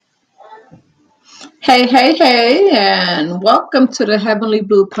Hey, and welcome to the Heavenly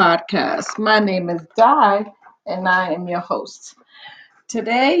Blue Podcast. My name is Di, and I am your host.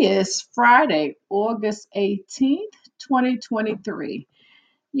 Today is Friday, August 18th, 2023.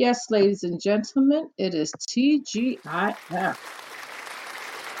 Yes, ladies and gentlemen, it is TGIF.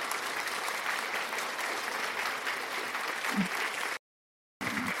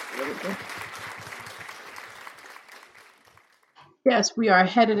 Yes, we are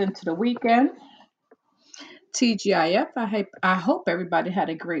headed into the weekend. TGIF, I hope everybody had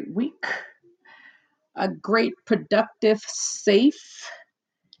a great week, a great, productive, safe,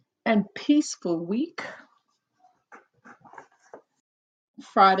 and peaceful week.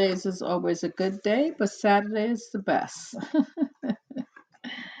 Fridays is always a good day, but Saturday is the best.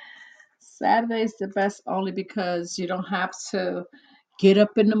 Saturday is the best only because you don't have to get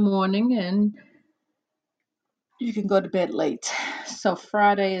up in the morning and you can go to bed late. So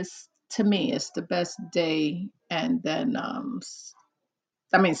Friday is to me is the best day, and then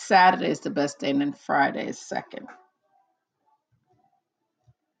Saturday is the best day, and then Friday is second.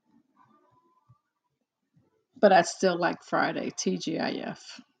 But I still like Friday, TGIF,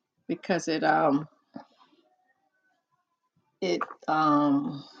 because it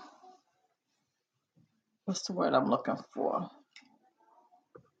what's the word I'm looking for?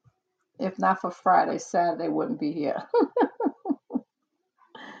 If not for Friday, Saturday wouldn't be here.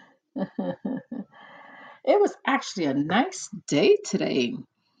 It was actually a nice day today.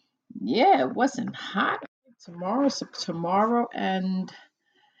 Yeah, it wasn't hot. Tomorrow and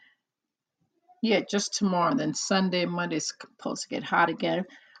yeah, just tomorrow. Then Sunday, Monday's supposed to get hot again.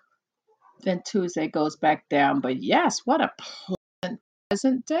 Then Tuesday goes back down. But yes, what a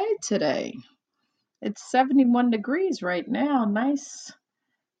pleasant day today. It's 71 degrees right now.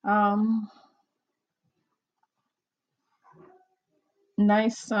 Um,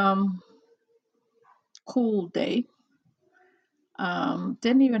 nice, cool day.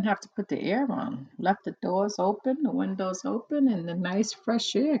 Didn't even have to put the air on. Left the doors open, the windows open, and the nice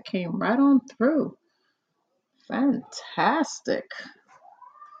fresh air came right on through. Fantastic.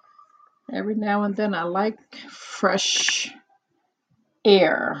 Every now and then I like fresh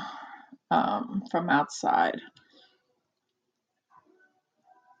air from outside.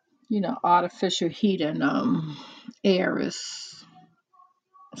 Artificial heat and air is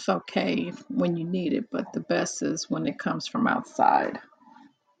it's okay when you need it, but the best is when it comes from outside.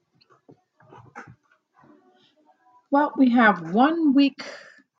 Well, we have 1 week,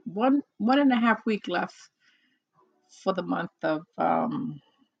 one and a half week left for the month of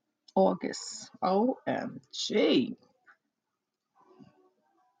August. OMG.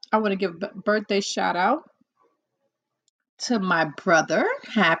 I want to give a birthday shout out to my brother.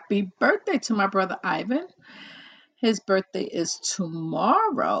 Happy birthday to my brother Ivan. His birthday is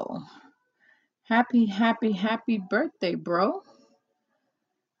tomorrow. Happy birthday, bro.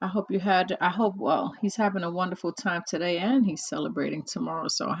 Well, he's having a wonderful time today and he's celebrating tomorrow.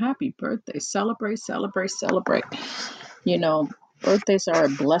 So happy birthday. Celebrate, celebrate, celebrate. You know, Birthdays are a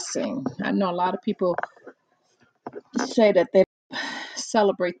blessing. I know a lot of people say that they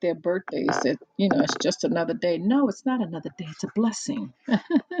celebrate their birthdays, that, it's just another day. No, it's not another day. It's a blessing.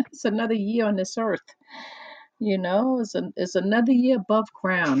 It's another year on this earth. It's another year above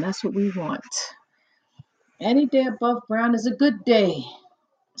ground. That's what we want. Any day above ground is a good day.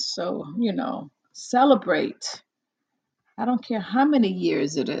 So, celebrate. I don't care how many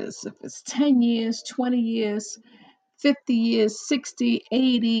years it is. If it's 10 years, 20 years, 50 years, 60,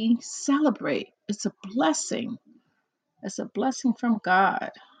 80, celebrate. It's a blessing. It's a blessing from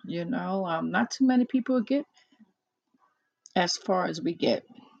God. Not too many people get as far as we get.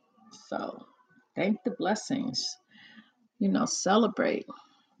 So, thank the blessings. Celebrate.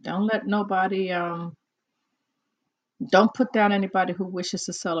 Don't let nobody don't put down anybody who wishes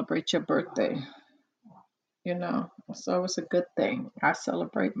to celebrate your birthday. So it's a good thing. I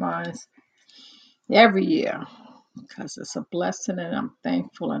celebrate mine every year because it's a blessing and I'm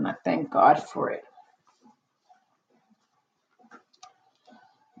thankful and I thank God for it.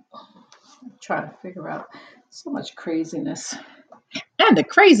 I'm trying to figure out so much craziness and the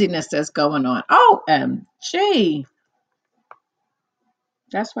craziness that's going on. OMG.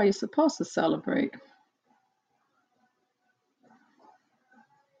 That's why you're supposed to celebrate.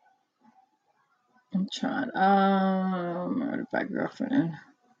 I'm trying. Murdered by girlfriend.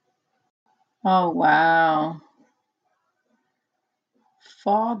 Oh wow.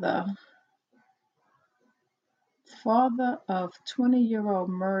 Father, father of 20-year-old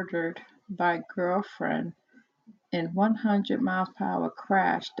murdered by girlfriend in 100-mile-per-hour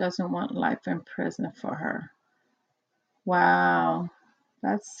crash doesn't want life in prison for her. Wow,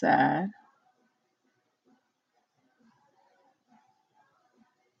 that's sad.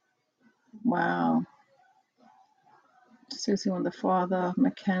 Wow. Susie and the father of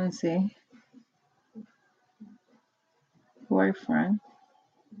Mackenzie, boyfriend,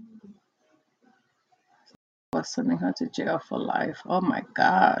 was sending her to jail for life. Oh my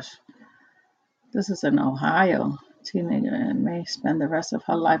gosh. This is in Ohio. Teenager and may spend the rest of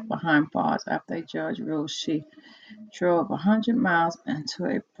her life behind bars after a judge ruled she drove 100 miles into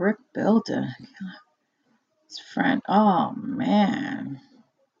a brick building. His friend, oh man.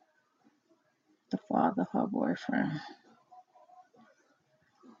 The father, her boyfriend.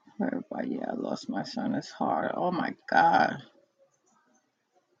 Everybody, yeah, I lost my son. It's hard. Oh my God.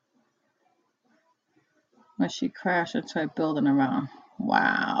 When she crashed into a building around.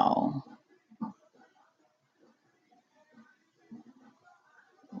 Wow.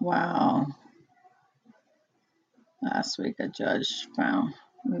 Wow. Last week, a judge found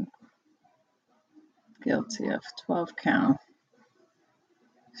guilty of 12 count.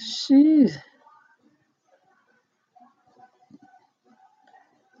 Sheesh.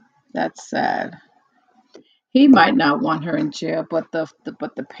 That's sad. He might not want her in jail, but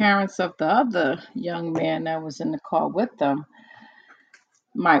the parents of the other young man that was in the car with them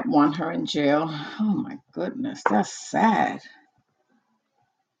might want her in jail. Oh my goodness, that's sad.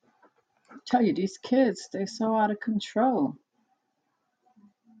 I tell you, these kids, they're so out of control.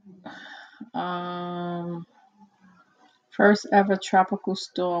 Um, First ever tropical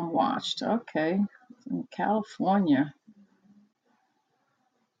storm watched. Okay, in California.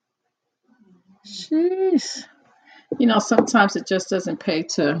 Jeez. Sometimes it just doesn't pay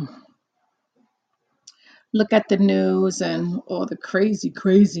to look at the news and all the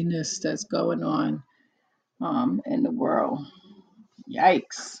craziness that's going on in the world.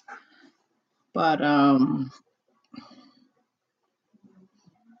 Yikes. But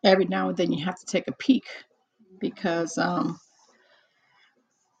every now and then you have to take a peek because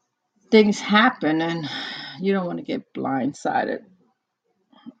things happen and you don't want to get blindsided.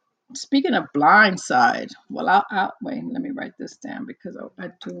 Speaking of blindside, well, I'll wait. Let me write this down because I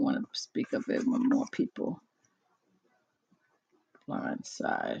do want to speak of it when more people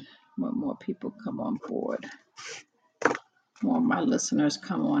blindside, when more people come on board, more of my listeners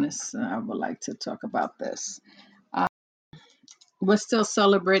come on. I would like to talk about this. Uh, we're still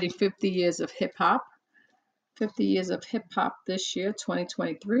celebrating 50 years of hip hop. 50 years of hip hop this year,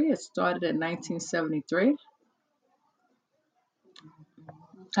 2023. It started in 1973.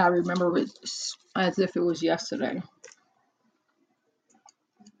 I remember it as if it was yesterday.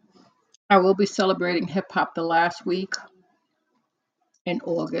 I will be celebrating hip hop the last week in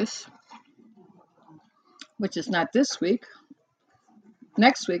August, which is not this week.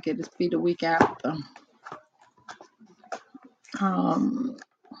 Next week, it'll be the week after. Um,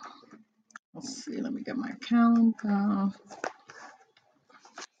 let's see, let me get my calendar.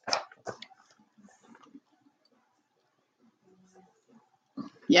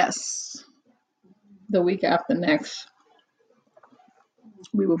 Yes, the week after next,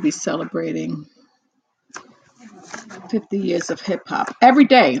 we will be celebrating 50 years of hip hop every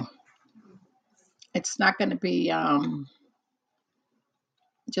day. It's not going to be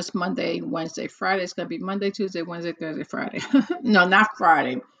just Monday, Wednesday, Friday. It's going to be Monday, Tuesday, Wednesday, Thursday, Friday. No, not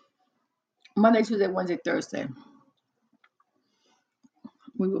Friday. Monday, Tuesday, Wednesday, Thursday.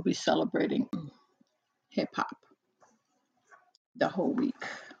 We will be celebrating hip hop the whole week.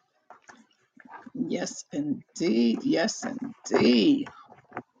 Yes, indeed. Yes, indeed.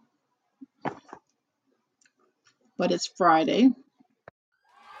 But it's Friday.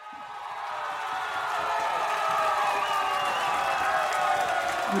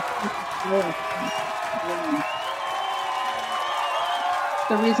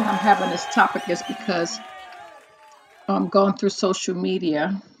 The reason I'm having this topic is because I'm going through social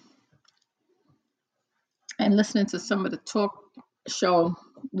media and listening to some of the show,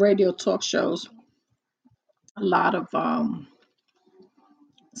 radio talk shows. A lot of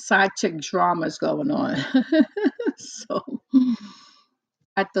side chick dramas going on. So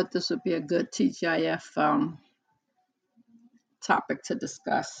I thought this would be a good TGIF topic to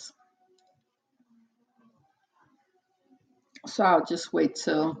discuss. So I'll just wait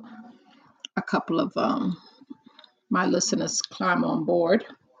till a couple of my listeners climb on board.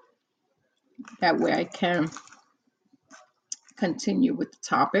 That way I can continue with the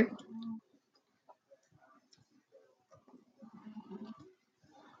topic.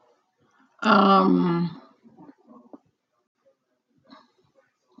 Um,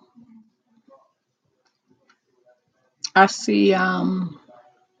 I see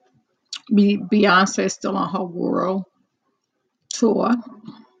Beyonce is still on her world tour.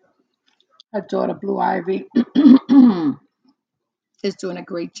 Her daughter Blue Ivy is doing a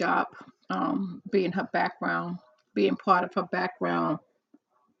great job. being her background, being part of her background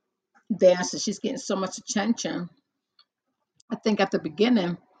dancer. She's getting so much attention. I think at the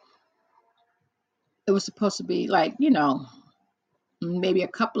beginning it was supposed to be like, maybe a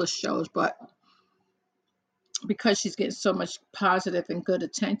couple of shows, but because she's getting so much positive and good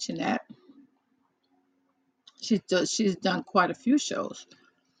attention, that she's done quite a few shows.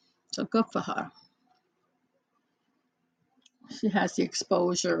 So good for her. She has the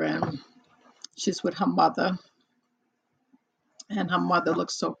exposure, and she's with her mother, and her mother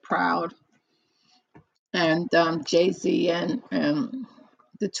looks so proud. And Jay-Z and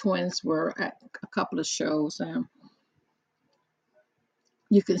the twins were at a couple of shows, and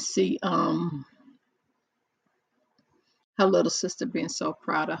you can see her little sister being so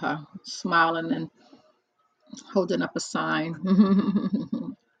proud of her, smiling and holding up a sign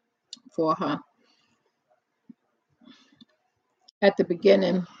for her. At the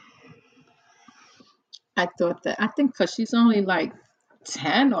beginning, I think because she's only like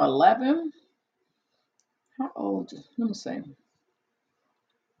 10 or 11. How old? Let me see.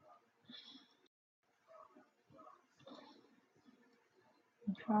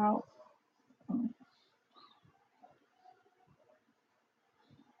 How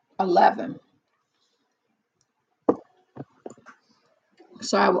 11.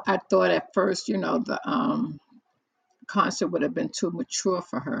 So I thought at first, the concert would have been too mature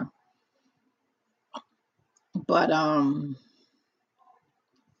for her, but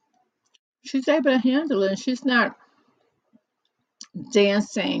she's able to handle it. And she's not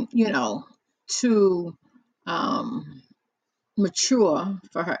dancing, too um, mature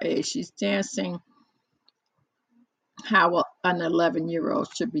for her age. She's dancing how an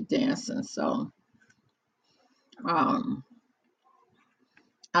 11-year-old should be dancing. So um,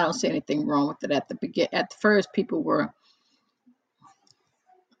 I don't see anything wrong with it. At first, people were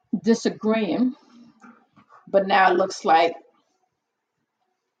disagreeing, but now it looks like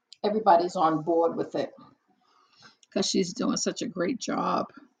everybody's on board with it because she's doing such a great job.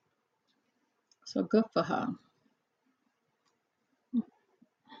 So good for her.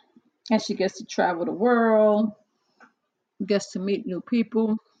 And she gets to travel the world, gets to meet new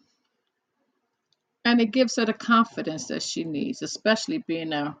people, and it gives her the confidence that she needs, especially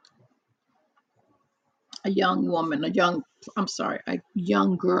being a young woman, a young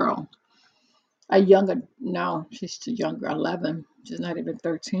girl, no, she's too younger, 11. She's not even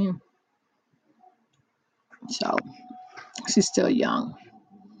 13. So she's still young.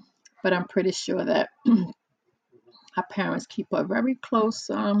 But I'm pretty sure that her parents keep her very close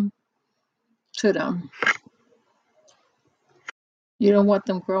to them. You don't want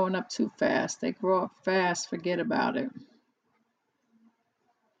them growing up too fast. They grow up fast, forget about it.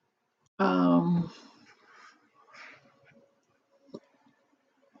 Um,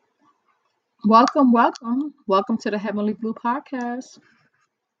 welcome to the Heavenly Blue Podcast.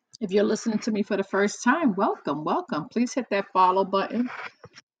 If you're listening to me for the first time, welcome. Please hit that follow button,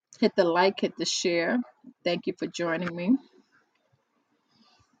 hit the like, hit the share. Thank you for joining me.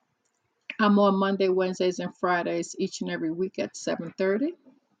 I'm on Monday, Wednesdays, and Fridays each and every week at 7:30.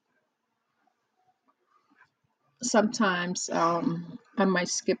 Sometimes I might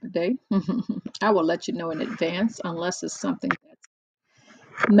skip a day. I will let you know in advance unless it's something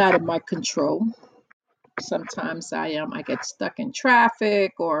that's not in my control. Sometimes I get stuck in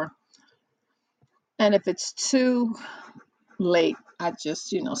traffic, and if it's too late, I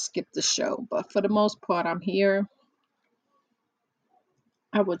just skip the show. But for the most part, I'm here.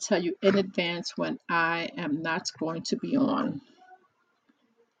 I will tell you in advance when I am not going to be on.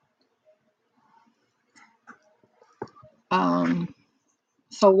 Um,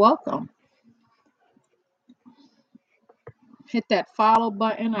 so welcome. Hit that follow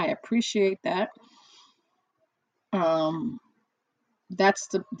button. I appreciate that. Um, that's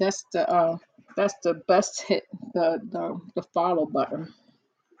the best hit, the follow button.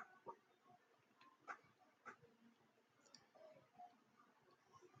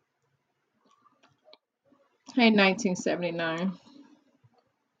 Hey, 1979.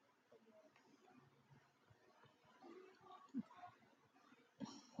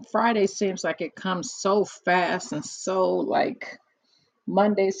 Friday seems like it comes so fast and so like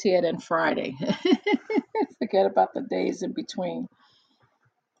Monday's here then Friday. Forget about the days in between.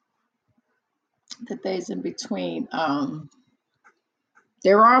 The days in between.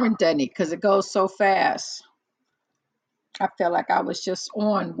 There aren't any because it goes so fast. I feel like I was just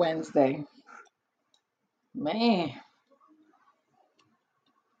on Wednesday. Man.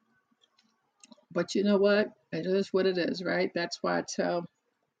 But you know what? It is what it is, right? That's why I tell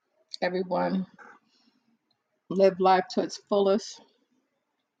everyone live life to its fullest.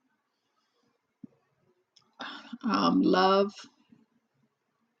 love,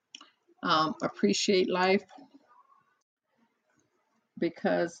 appreciate life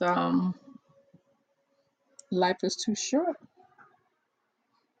because life is too short.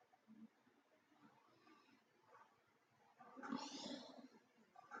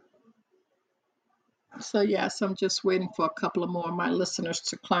 So, yes, I'm just waiting for a couple of more of my listeners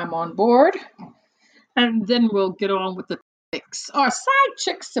to climb on board, and then we'll get on with the chicks. Are side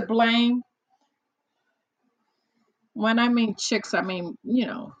chicks to blame? When I mean chicks, I mean,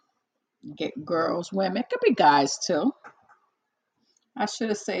 get girls, women. It could be guys too. I should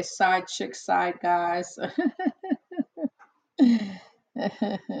have said side chicks, side guys.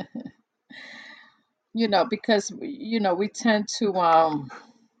 Because we tend to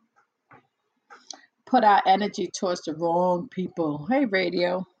put our energy towards the wrong people. Hey,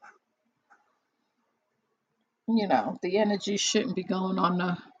 radio. The energy shouldn't be going on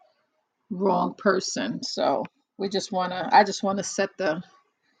the wrong person. So I just wanna set the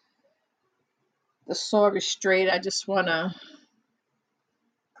story straight. I just wanna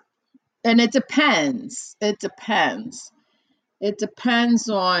and it depends. It depends. It depends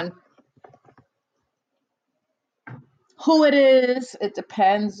on who it is. It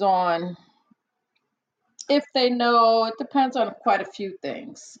depends on if they know. It depends on quite a few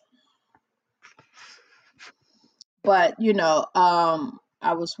things. But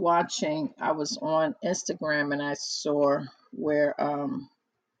I was on Instagram and I saw where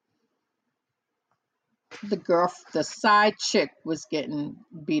the side chick was getting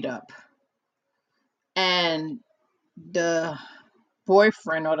beat up, and the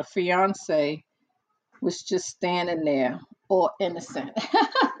boyfriend or the fiance was just standing there all innocent.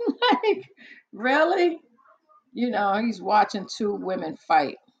 Like, really? He's watching two women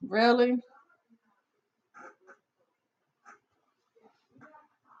fight. Really?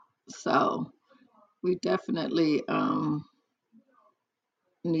 So we definitely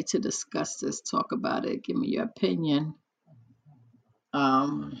need to discuss this, talk about it, give me your opinion.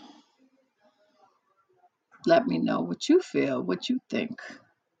 Um, Let me know what you feel, what you think.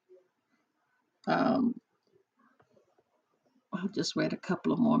 Um, I'll just wait a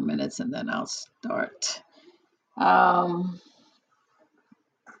couple of more minutes and then I'll start. Um,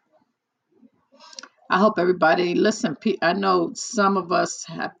 I hope everybody listen. I know some of us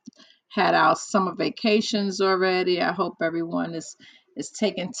have had our summer vacations already. I hope everyone is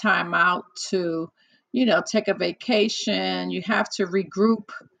taking time out to, take a vacation. You have to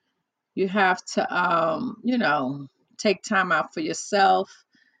regroup. You have to, take time out for yourself.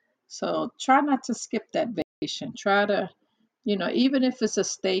 So try not to skip that vacation. Try to, even if it's a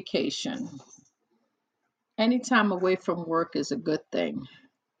staycation, any time away from work is a good thing.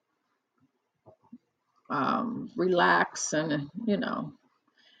 Relax and,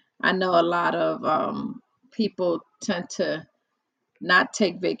 I know a lot of people tend to not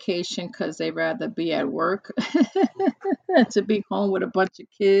take vacation because they rather be at work than to be home with a bunch of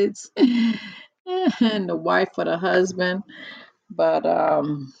kids and the wife or the husband. But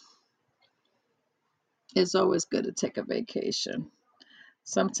it's always good to take a vacation.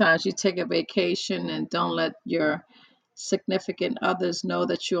 Sometimes you take a vacation and don't let your significant others know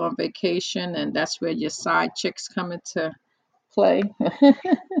that you're on vacation, and that's where your side chicks come into play.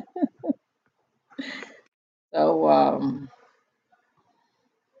 So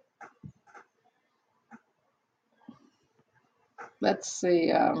let's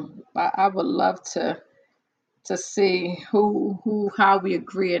see. I would love to see how we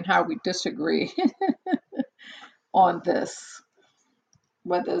agree and how we disagree on this,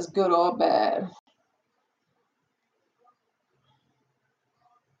 whether it's good or bad.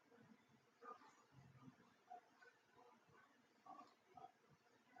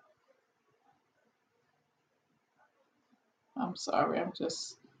 I'm sorry, I'm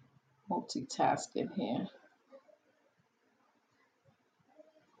just multitasking here.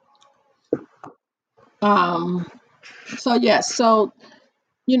 Um, so yes, so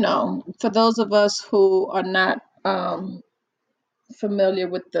for those of us who are not familiar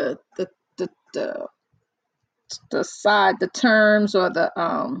with the the terms or the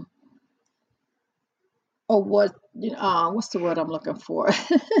or what what's the word I'm looking for?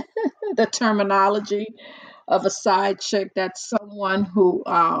 The terminology of a side chick. That's someone who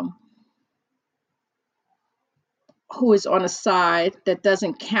is on a side that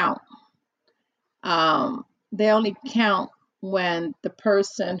doesn't count. They only count when the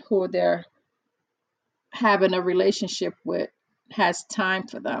person who they're having a relationship with has time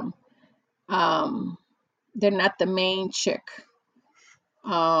for them. Um, they're not the main chick.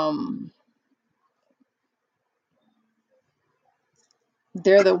 Um,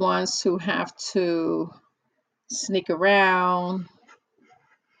 they're the ones who have to sneak around,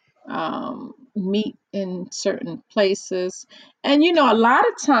 meet in certain places. And a lot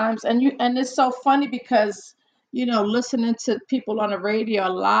of times, and it's so funny because listening to people on the radio, a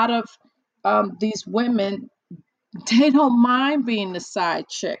lot of these women, they don't mind being the side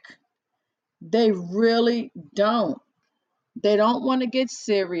chick. They really don't. They don't want to get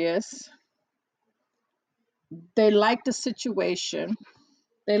serious. They like the situation.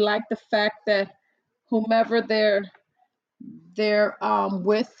 They like the fact that whomever they're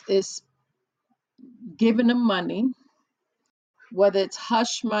with is giving them money, whether it's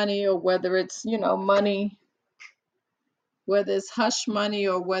hush money or whether it's money, whether it's hush money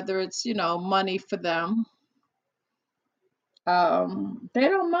or whether it's money for them. They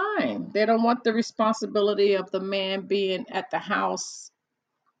don't mind. They don't want the responsibility of the man being at the house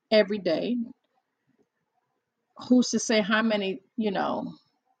every day. Who's to say how many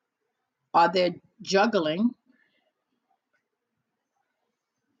are they juggling?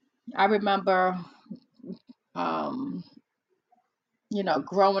 I remember um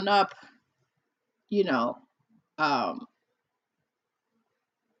growing up, you know um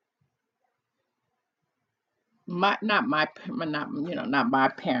my not my not not my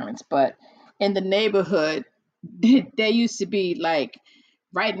parents, but in the neighborhood, they used to be like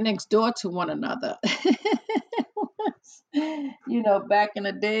right next door to one another. Back in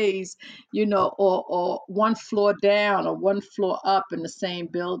the days, or one floor down or one floor up in the same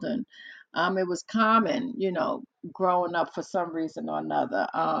building. It was common, growing up for some reason or another.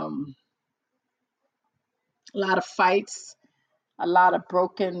 A lot of fights, a lot of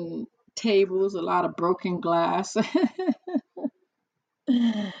broken tables, a lot of broken glass.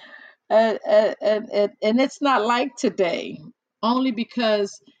 And it's not like today, only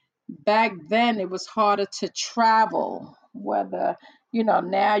because back then it was harder to travel. Whether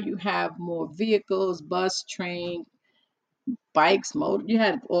now you have more vehicles, bus, train, bikes, motor, you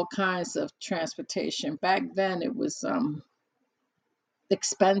had all kinds of transportation. Back then it was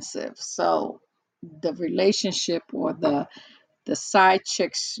expensive, so the relationship or the side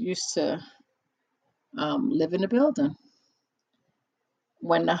chicks used to live in the building.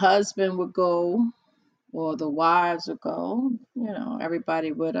 When the husband would go or the wives would go,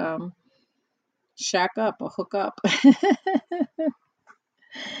 everybody would shack up or hook up.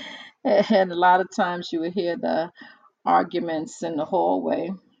 And a lot of times you would hear the arguments in the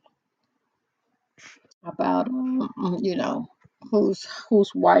hallway about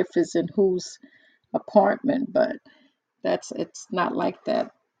whose wife is in whose apartment, but it's not like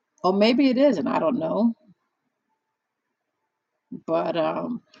that. Or maybe it is, and I don't know. But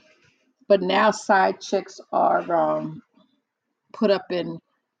now side chicks are put up in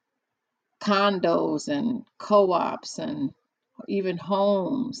condos and co-ops and even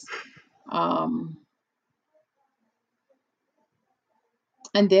homes. Um,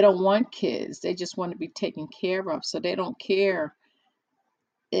 and they don't want kids. They just want to be taken care of. So they don't care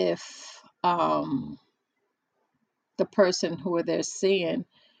if the person who they're seeing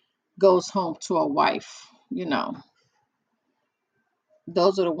goes home to a wife.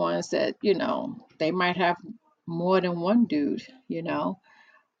 Those are the ones that, they might have more than one dude,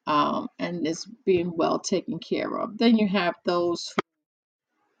 and is being well taken care of. Then you have those who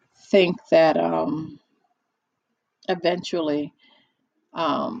think that eventually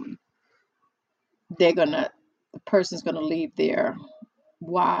um, the person's gonna leave their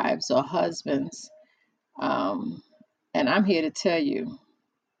wives or husbands. Um, and I'm here to tell you,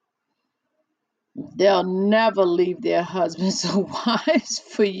 they'll never leave their husbands or wives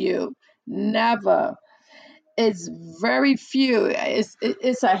for you. Never. It's very few.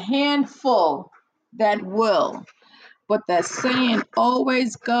 It's a handful that will. But that saying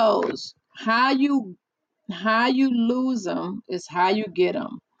always goes: how you lose them is how you get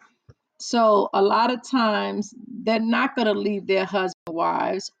them. So a lot of times they're not going to leave their husband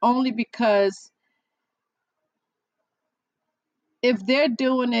wives only because if they're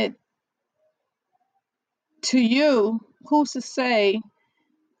doing it to you, who's to say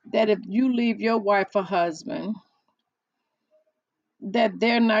that if you leave your wife or husband, that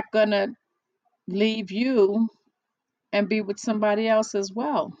they're not going to leave you and be with somebody else as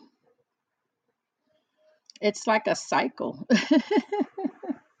well? It's like a cycle,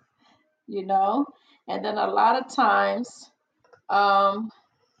 you know? And then a lot of times, um,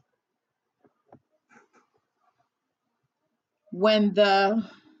 when the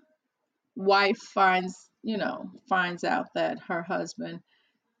wife finds out that her husband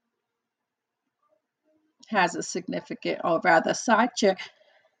has a significant or rather side chick,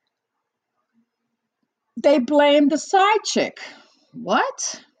 they blame the side chick.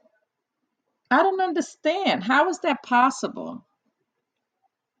 What? I don't understand. How is that possible?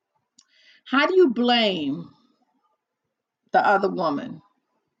 How do you blame the other woman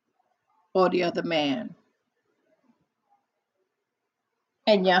or the other man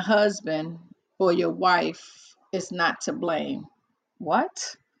and your husband or your wife is not to blame?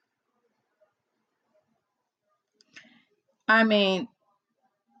 What? I mean,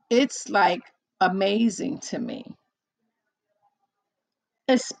 it's like amazing to me,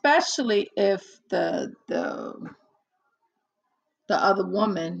 especially if the other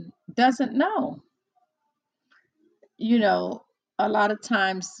woman doesn't know. You know, a lot of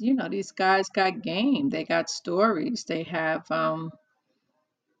times, these guys got game, they got stories, they have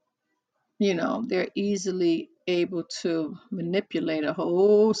they're easily able to manipulate a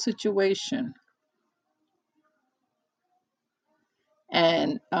whole situation,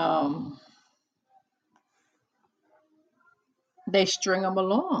 and they string them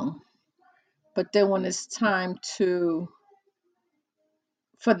along. But then when it's time to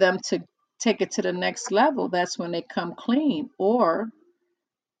for them to take it to the next level, that's when they come clean, or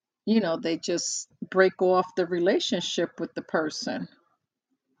they just break off the relationship with the person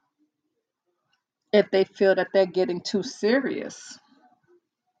if they feel that they're getting too serious.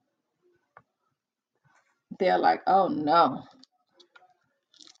 They're like, oh no,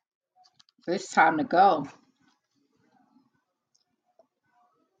 it's time to go.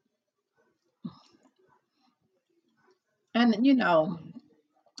 And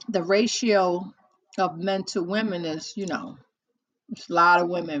the ratio of men to women is, it's a lot of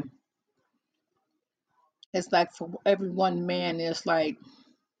women. It's like for every one man, there's like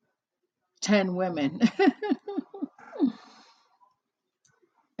 10 women.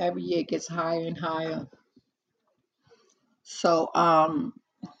 Every year it gets higher and higher. So,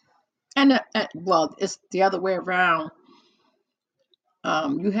 well, it's the other way around.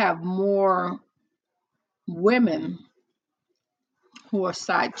 You have more women who are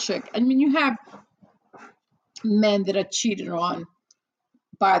side chick. I mean, you have men that are cheated on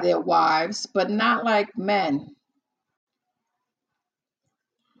by their wives, but not like men,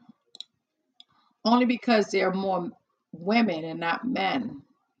 only because there are more women and not men.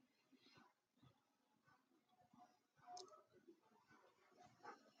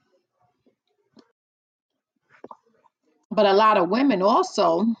 But a lot of women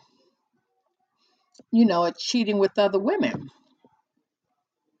also, are cheating with other women.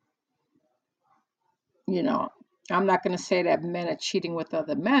 You know, I'm not going to say that men are cheating with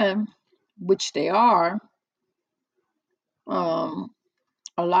other men, which they are. Um,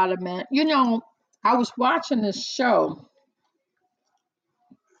 a lot of men, I was watching this show.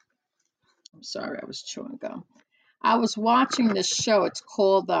 I'm sorry, I was chewing gum. I was watching this show. It's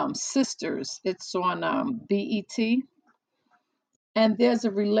called Sisters. It's on BET, and there's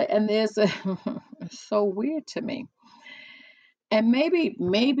a it's so weird to me. And maybe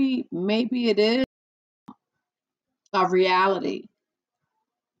it is a reality.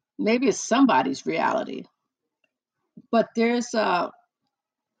 Maybe it's somebody's reality. But there's a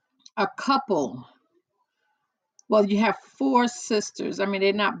couple. Well, you have four sisters. I mean,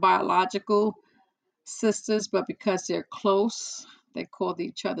 they're not biological sisters, but because they're close, they call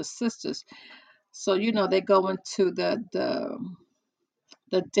each other sisters. So, they go into the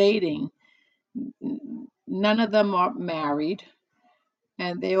dating. None of them are married,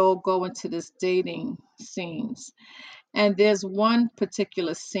 and they all go into this dating scenes. And there's one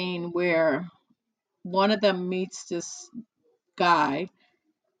particular scene where one of them meets this guy,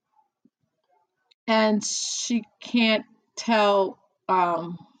 and she can't tell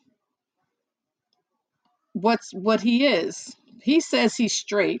what he is. He says he's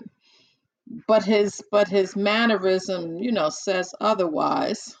straight, but his mannerism, says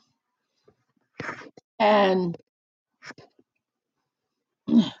otherwise. And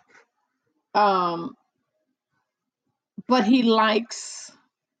um, but he likes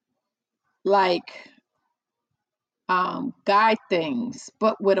like guy things,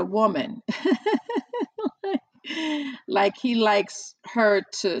 but with a woman. Like he likes her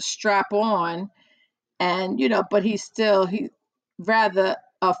to strap on, and but he rather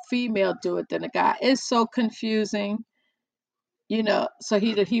a female do it than a guy. It's so confusing, so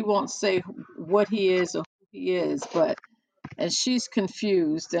he won't say what he is or who he is, but and she's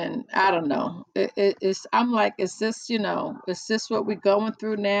confused, and I don't know. I'm like, is this what we're going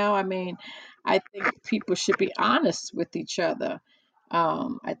through now? I mean, I think people should be honest with each other.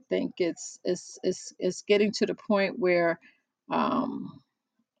 I think it's getting to the point where um,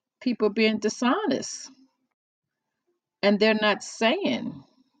 people are being dishonest, and they're not saying,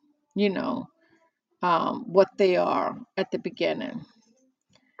 you know, what they are at the beginning.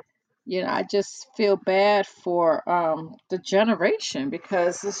 I just feel bad for the generation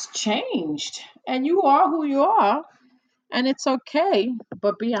because it's changed. And you are who you are, and it's okay,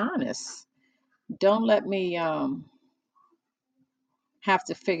 but be honest. Don't let me have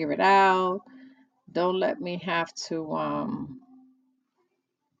to figure it out. Don't let me have to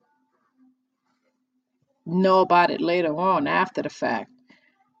know about it later on after the fact.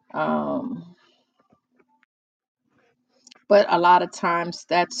 Um, but a lot of times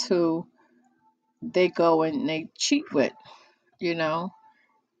that's who they go and they cheat with, you know.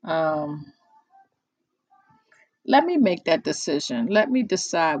 Um, Let me make that decision. Let me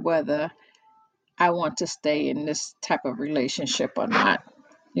decide whether I want to stay in this type of relationship or not.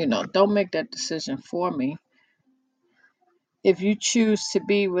 Don't make that decision for me. If you choose to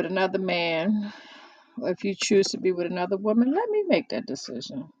be with another man, or if you choose to be with another woman, let me make that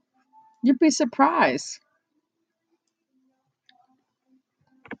decision. You'd be surprised.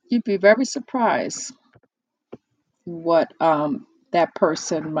 You'd be very surprised what that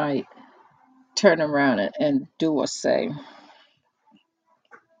person might turn around and do or say.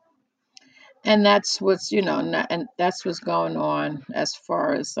 And that's and that's what's going on as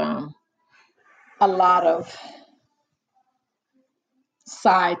far as a lot of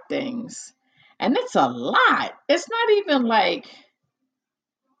side things. And it's a lot. It's not even like,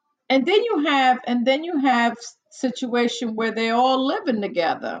 and then you have situation where they're all living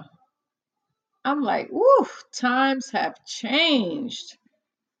together. I'm like, oof, times have changed.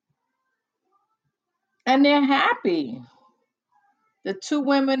 And they're happy. The two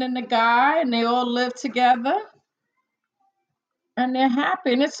women and the guy, and they all live together and they're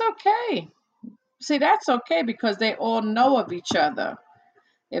happy. And it's okay. See, that's okay because they all know of each other.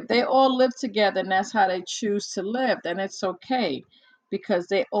 If they all live together and that's how they choose to live, then it's okay because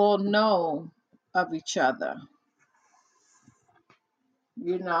they all know of each other.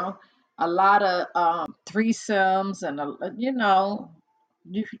 You know, a lot of threesomes and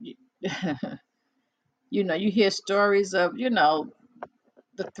you you hear stories of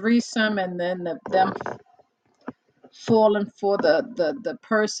the threesome and then them falling for the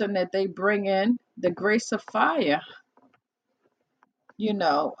person that they bring in, the grace of fire, you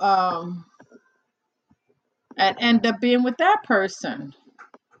know, um, and end up being with that person,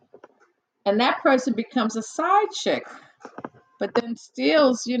 and that person becomes a side chick, but then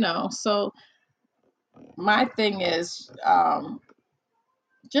steals, So my thing is,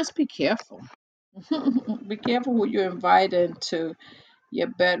 just be careful. Be careful who you invite into your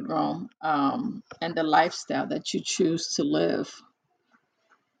bedroom, and the lifestyle that you choose to live.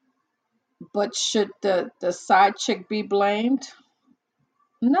 But should the side chick be blamed?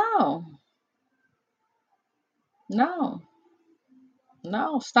 No, no,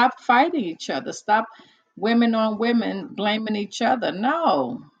 no. Stop fighting each other. Stop women on women blaming each other.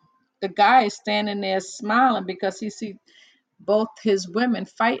 No, the guy is standing there smiling because he see both his women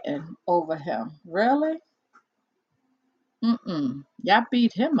fighting over him. Really? Mm-mm. Y'all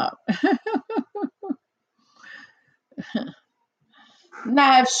beat him up.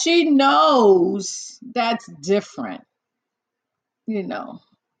 Now, if she knows, that's different. You know,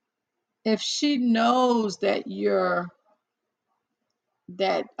 if she knows that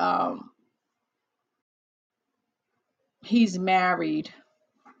he's married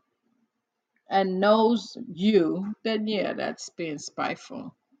and knows you, then yeah, that's being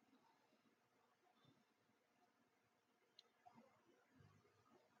spiteful.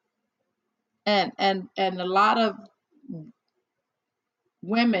 And a lot of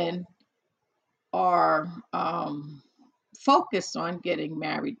women are focused on getting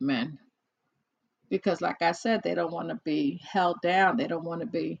married men because, like I said, they don't want to be held down. They don't want to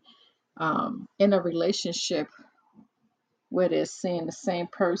be in a relationship where they're seeing the same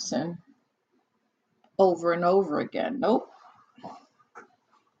person over and over again. Nope.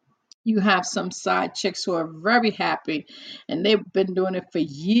 You have some side chicks who are very happy and they've been doing it for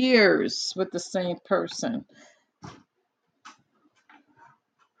years with the same person.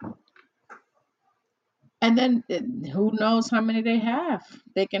 And then who knows how many they have?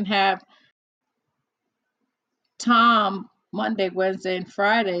 They can have Tom Monday, Wednesday, and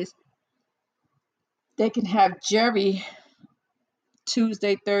Fridays. They can have Jerry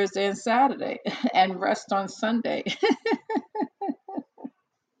Tuesday, Thursday, and Saturday and rest on Sunday.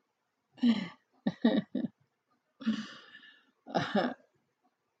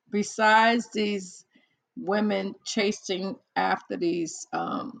 Besides these women chasing after these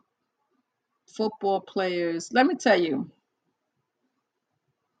football players, let me tell you,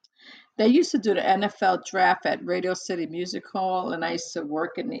 they used to do the NFL draft at Radio City Music Hall, and I used to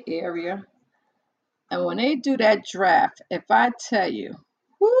work in the area. And when they do that draft, if I tell you,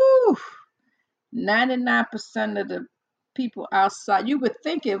 Woo! 99% of the people outside, you would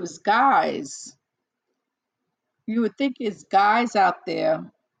think it was guys. You would think it's guys out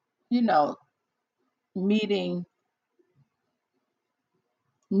there, you know, meeting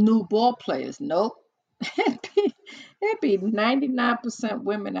new ball players. Nope. It'd be 99%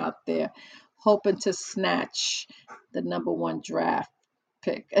 women out there hoping to snatch the number one draft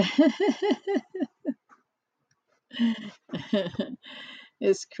pick.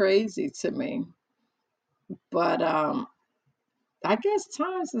 It's crazy to me. But I guess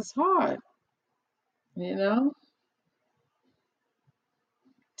times is hard, you know?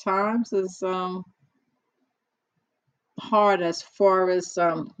 Times is hard as far as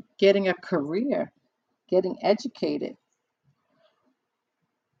getting a career, getting educated,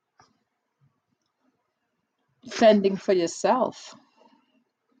 fending for yourself.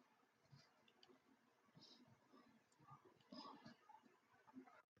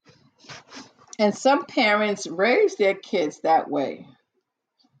 And some parents raise their kids that way.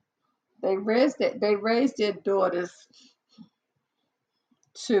 They raise their daughters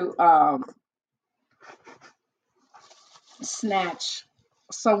to snatch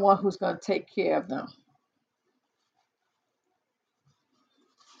someone who's going to take care of them,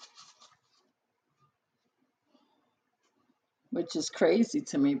 which is crazy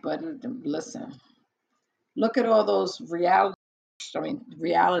to me. But listen, look at all those reality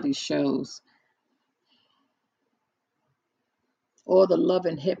shows, all the love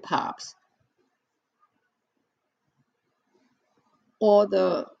and hip hops, all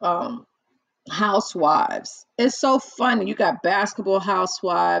the housewives. It's so funny. You got basketball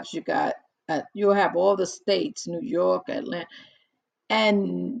housewives. You'll have all the states, New York, Atlanta,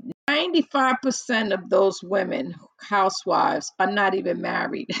 and 95% of those women housewives are not even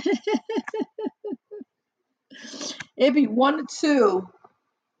married. It'd be one or two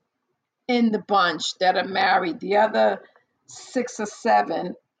in the bunch that are married. The other six or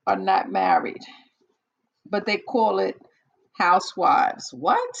seven are not married, but they call it housewives.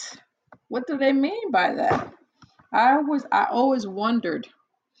 What? What do they mean by that? I always wondered.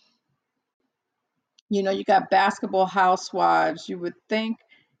 You got basketball housewives. You would think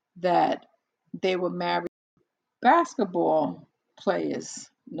that they were married basketball players.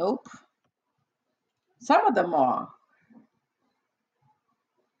 Nope. Some of them are,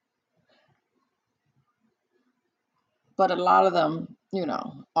 but a lot of them,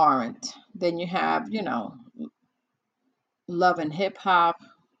 aren't. Then you have, love and hip hop.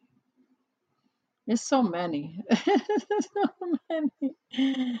 There's so many. There's so many.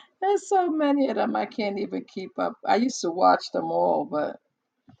 There's so many of them I can't even keep up. I used to watch them all, but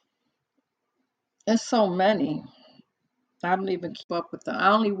there's so many. I don't even keep up with them. I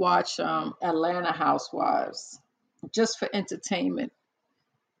only watch Atlanta Housewives just for entertainment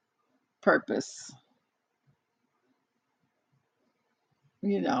purpose,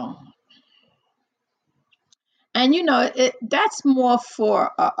 you know. And that's more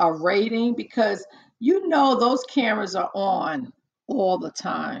for a rating because those cameras are on all the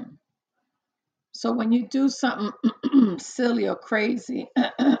time. So when you do something silly or crazy,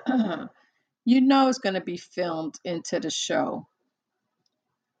 it's going to be filmed into the show.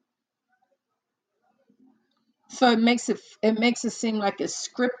 So it makes it seem like it's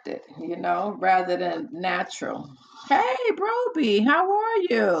scripted, rather than natural. Hey, Broby, how are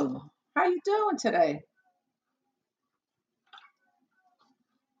you? How you doing today?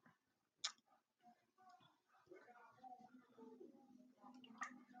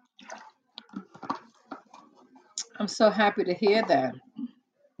 I'm so happy to hear that.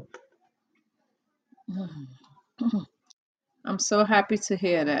 I'm so happy to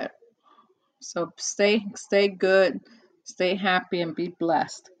hear that. So stay good, stay happy, and be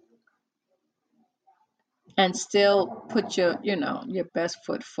blessed, and still put your best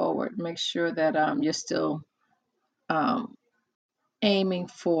foot forward. Make sure that you're still um, aiming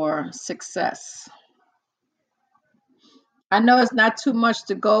for success. I know it's not too much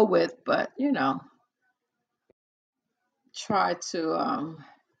to go with, but try to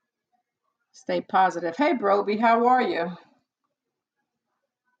stay positive. Hey, Broby, how are you?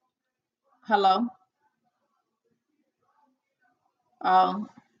 Hello, um,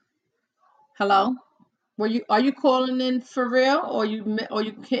 hello. Are you calling in for real, or you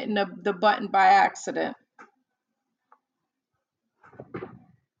hitting the button by accident?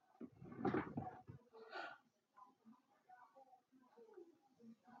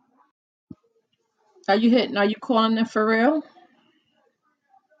 Are you calling in for real?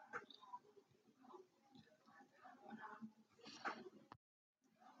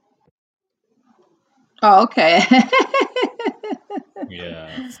 Oh, okay.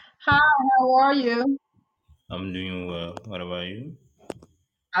 Yeah, Hi, how are you? I'm doing well. What about you?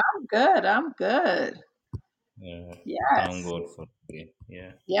 I'm good. I'm good. Yeah, thank Yes. God for today.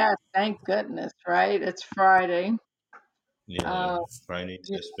 Yeah, Yes, thank goodness, right? It's Friday. yeah. Uh, Friday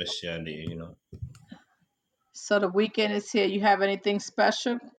is you- a special day. so the weekend is here. You have anything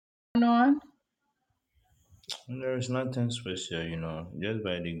special going on? There is nothing special, just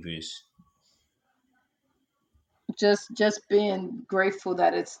by the grace. Just being grateful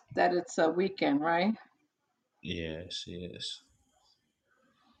that it's a weekend, right? Yes, yes.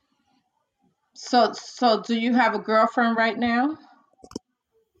 So do you have a girlfriend right now?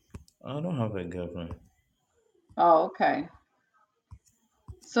 I don't have a girlfriend. Oh, okay.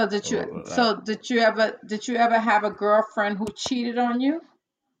 So Or like, did you ever have a girlfriend who cheated on you?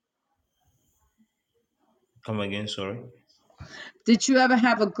 come again, sorry. Did you ever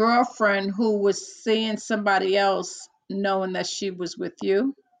have a girlfriend who was seeing somebody else knowing that she was with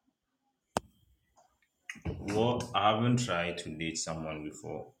you? Well, I haven't tried to date someone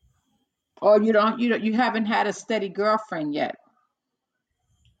before. Or you haven't had a steady girlfriend yet?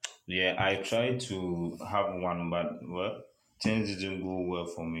 Yeah, I tried to have one, but well, things didn't go well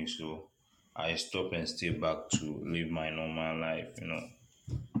for me, so I stopped and stayed back to live my normal life.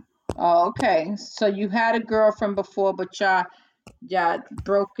 Oh, okay. So you had a girlfriend before, but y'all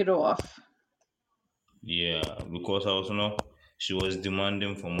broke it off. Yeah, because I she was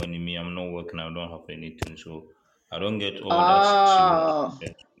demanding for money. Me, I'm not working. I don't have anything, so I don't get all that she wants. Oh,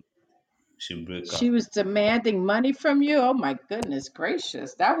 Yeah, she break she up. was demanding money from you? Oh my goodness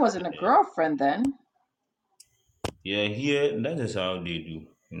gracious. That wasn't a Yeah, girlfriend then. yeah. Here, that is how they do.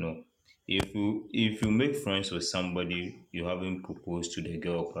 If you make friends with somebody you haven't proposed to the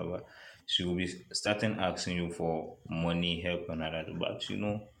girl, or whatever, she will be starting asking you for money, help, and all that. But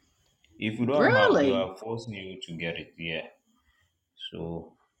if you don't have, they Really? are forcing you to get it. Yeah.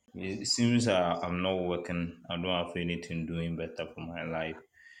 So it seems I'm not working. I don't have anything doing better for my life.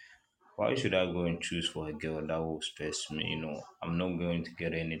 Why should I go and choose for a girl that will stress me? I'm not going to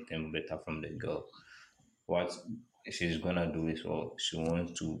get anything better from the girl. What she's gonna do is all she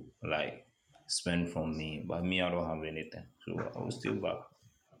wants to like spend from me, but me, I don't have anything, so I will stay back.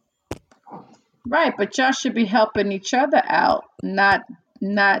 Right, but y'all should be helping each other out, not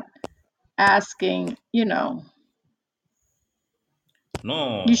asking, you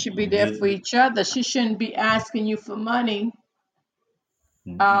No, should be there for each other. She shouldn't be asking you for money.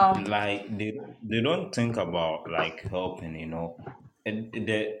 Um, they don't think about like helping.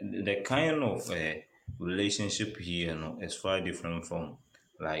 The kind of relationship here, is far different from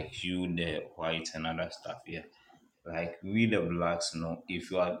like you the white and other stuff here. Like we the blacks,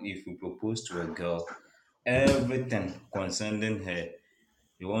 if you propose to a girl, everything concerning her,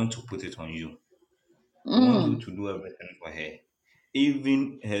 you want to put it on you. You want you mm, to do everything for her.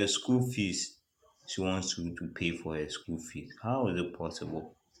 Even her school fees, she wants you to pay for her school fees. How is it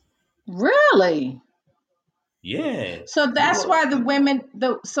possible? really? Yeah, So that's because why the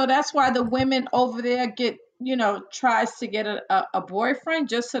women over there get, tries to get a boyfriend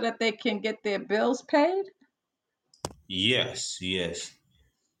just so that they can get their bills paid. yes, yes.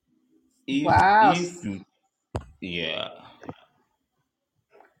 If Wow. if you yeah,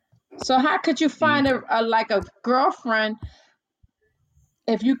 So how could you find if a like a girlfriend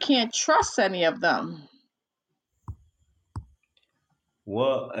if you can't trust any of them?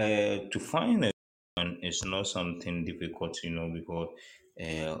 well, to find a one is not something difficult, because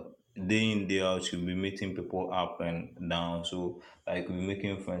uh, day in day out you'll be meeting people up and down. So like you'll be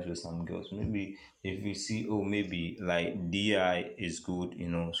making friends with some girls. Maybe if you see, oh, maybe like DI is good,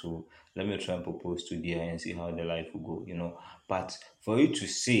 so let me try and propose to DI and see how the life will go. But for you to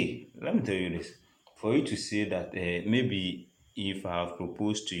say, let me tell you this, for you to say that maybe if I have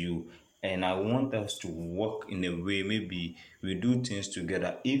proposed to you and I want us to work in a way, maybe we do things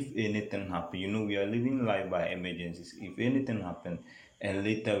together. If anything happen, we are living life by emergencies. If anything happen and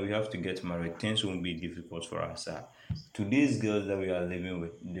later we have to get married, things won't be difficult for us. Today's girls that we are living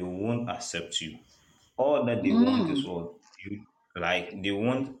with, they won't accept you. All that they want is Mm, what you like. They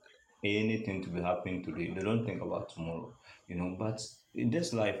want anything to be happening today. They don't think about tomorrow. But in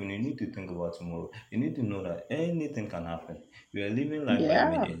this life, you need to think about tomorrow. You need to know that anything can happen. We are living life by yeah.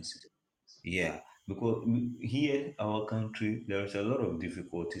 emergency. Yeah, because here, our country, there's a lot of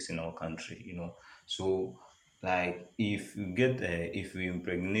difficulties in our country. So, like, if you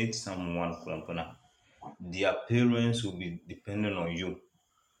impregnate someone, their parents will be dependent on you.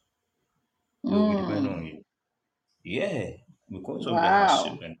 They will be dependent Mm, on you. Yeah, because of the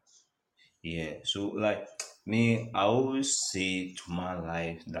hardship wow. and yeah. So, like, Me, I always say to my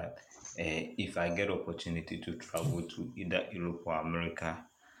life that if I get opportunity to travel to either Europe or America,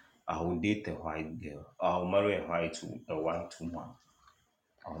 I will date a white girl. I'll marry a white woman.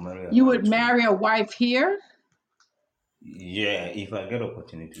 I'll marry a You would white woman. marry a wife here? Yeah, if I get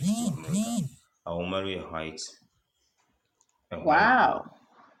opportunity to go America, I will marry a white Wow. girl.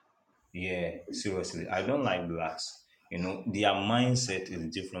 Yeah, seriously, I don't like blacks. Their mindset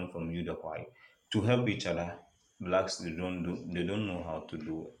is different from you, the white. To help each other, blacks they don't know how to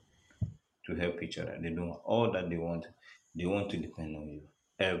do it. To help each other, they don't all that they want to depend on you.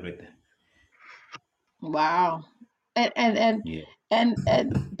 Everything. Wow. And and and Yeah,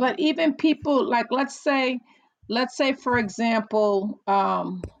 but even people like let's say for example,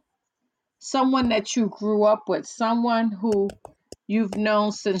 someone that you grew up with, someone who you've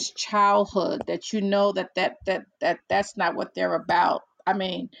known since childhood, that you know that's not what they're about. I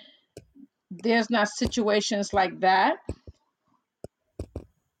mean, there's not situations like that,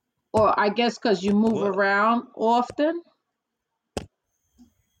 or I guess because you move well, around often,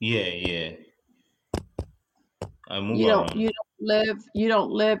 yeah, yeah. I move you around.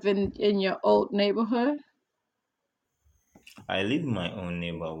 don't live in your old neighborhood, I live in my own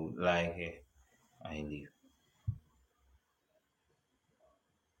neighborhood. Like I live.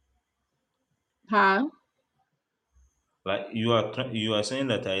 huh? Like you are saying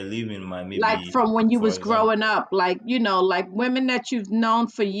that I live in my Like maybe, from when you for was example. growing up, like like women that you've known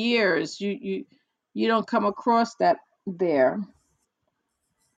for years, you don't come across that there.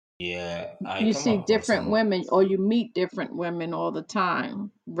 Yeah, I You come see across different some of. women, or you meet different women all the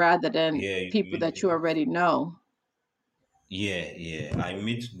time rather than Yeah, you people meet. that you already know. Yeah, yeah. I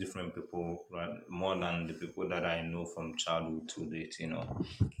meet different people, right, more than the people that I know from childhood to date.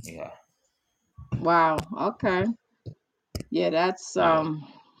 Yeah, Wow. Okay. Yeah, that's yeah.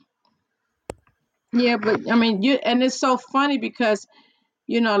 yeah, but I mean, and it's so funny because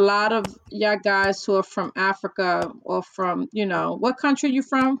a lot of y'all guys who are from Africa, or from, what country you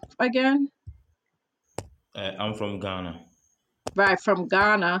from again? I'm from Ghana. Right, from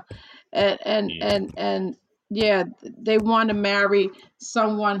Ghana. Yeah, And yeah, they want to marry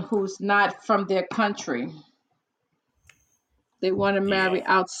someone who's not from their country. They want to yeah. marry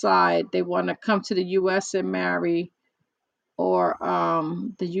outside. They want to come to the US and marry, or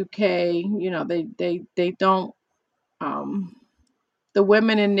the UK. They don't, um the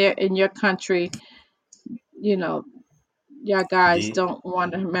women in your country, you know, your guys The don't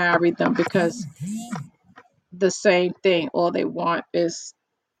want to marry them because the same thing. All they want is,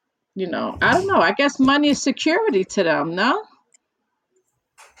 I don't know. I guess money is security to them, no?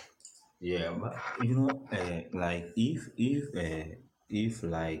 Yeah, but like if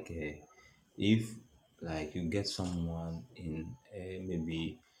like you get someone in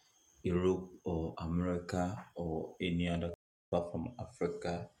maybe Europe or America or any other part from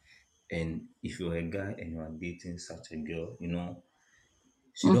Africa, and if you're a guy and you are dating such a girl,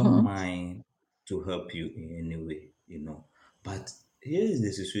 she don't Mm-hmm. mind to help you in any way. But here is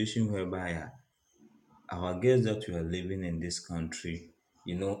the situation whereby our girls that we are living in this country,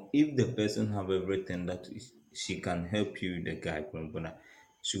 if the person have everything that she can help you, the guy,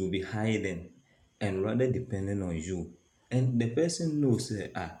 she will be hiding and rather depending on you. And the person knows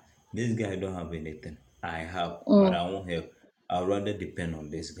that, this guy don't have anything. I have, but Mm, I won't help. I'll rather depend on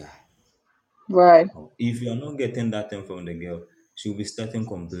this guy. right. If you're not getting that thing from the girl, she'll be starting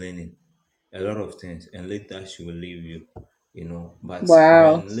complaining a lot of things, and later she will leave you. But Wow.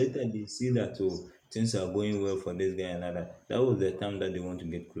 when later they see that, things are going well for this guy and that was the time that they want to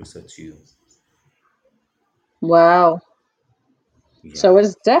get closer to you. Wow. So Yeah.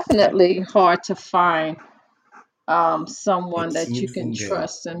 it's But definitely hard to find a someone that you can truthful girl,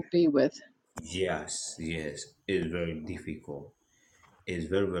 trust and be with. yes, yes, it's very difficult. It's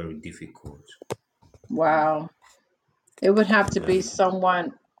very, very difficult. Wow. It would have It's to be very difficult.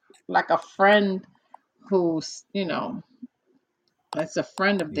 someone like a friend who's, that's a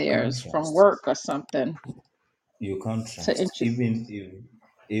friend of You can't theirs from trust. work or something You can't to trust. interest.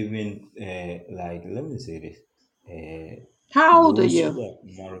 Even like, let me say this. How old are Those you? who are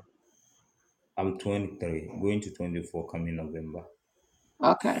married, I'm 23, going to 24 coming November.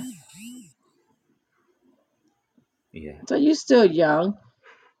 Okay. Yeah, So you're still young.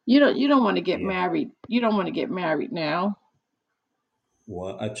 You don't want to get yeah. married. You don't want to get married now.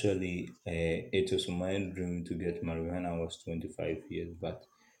 Well, actually, it was my dream to get married when I was 25 years, but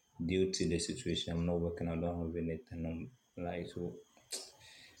due to the situation, I'm not working. I don't have anything. Like, so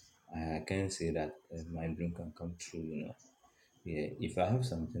I can't say that my dream can come true. Yeah, if I have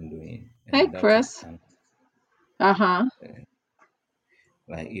something doing, Hey, that will Chris. stand. Uh-huh.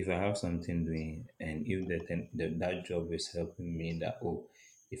 Like if I have something doing, and if that job is helping me, that oh,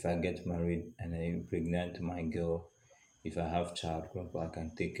 if I get married and I impregnate my girl, if I have child, I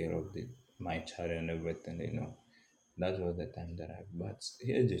can take care of my child and everything. That was the time that I. But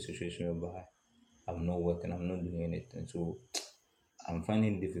here's the situation whereby I'm not working, I'm not doing anything, so I'm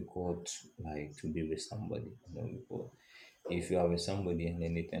finding it difficult like to be with somebody. Because if you are with somebody and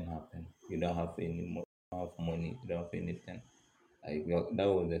anything happen, you don't have any more, have money, you don't have anything. Like that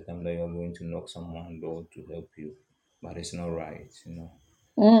was the time that you're going to knock someone door to help you, but it's not right.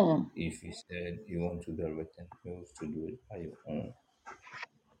 Mm. If you said you want to do everything, you have to do it by your own.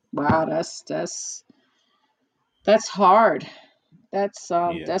 Wow, that's hard.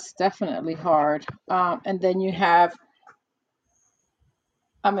 Yeah, That's definitely hard. And then you yeah, have,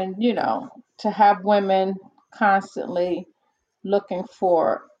 I mean, to have women constantly looking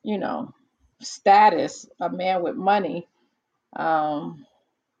for, status, a man with money. Um,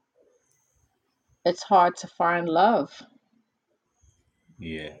 it's hard to find love.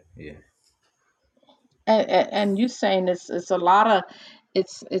 yeah, yeah. And you saying it's a lot of,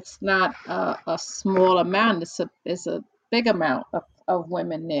 it's not a small amount. It's a big amount of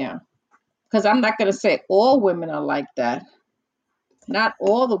women there. Because I'm not going to say all women are like that. Not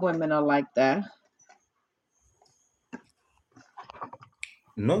all the women are like that,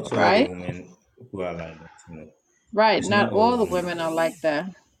 Not all the right? women who are like that. Right. It's not Not all all the women. women are like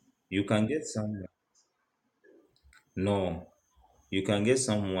that. You can get someone. No, you can get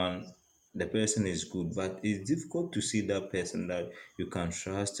someone. The person is good, but it's difficult to see that person that you can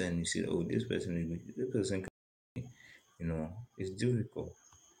trust, and you see, oh, this person is good. This person, it's difficult.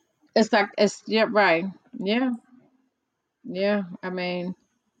 It's like it's yeah, right. Yeah, yeah.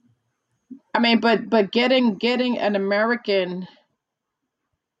 But getting an American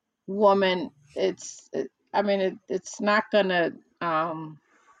woman, it's not gonna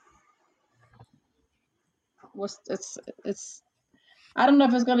what's it's I don't know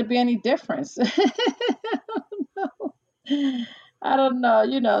if it's gonna be any difference. I don't know.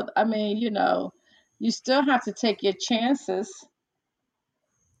 You still have to take your chances.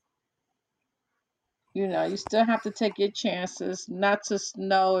 You still have to take your chances, not to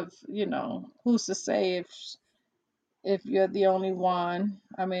know if, who's to say if you're the only one.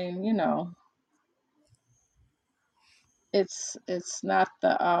 It's not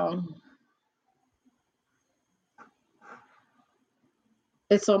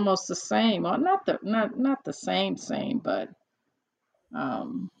it's almost the same, or not the same, but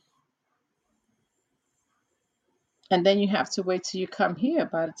um and then you have to wait till you come here.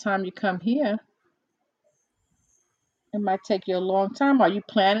 By the time you come here, it might take you a long time. Are you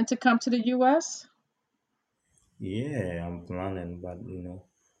planning to come to the US? Yeah, I'm planning, but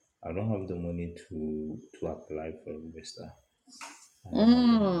I don't have the money to apply for a visa. I don't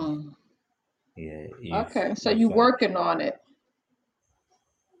have the money. Mm. Yeah, if Okay, so you if I working on it.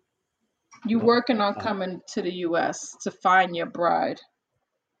 You no, working on coming to the US to find your bride.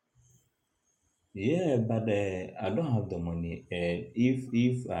 yeah, but I don't have the money. If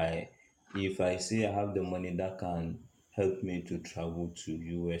I say I have the money that can help me to travel to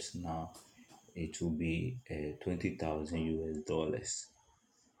US now, it will be 20,000 US dollars.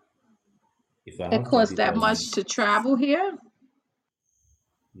 If I It have costs twenty that much thousand, to travel here?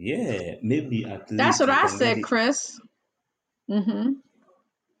 yeah, maybe at That's least what you I can get said, it. Chris. Mm-hmm.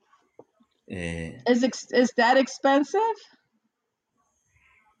 Uh, Is that expensive?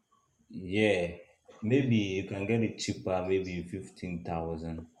 yeah, maybe you can get it cheaper, maybe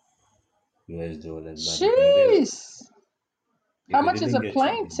 15,000 US dollars. But if you didn't, Jeez. How if you much is didn't a get it,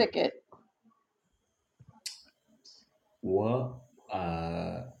 plane then ticket? well,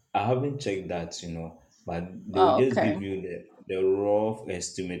 I haven't checked that, but they will Oh, just okay. give you the rough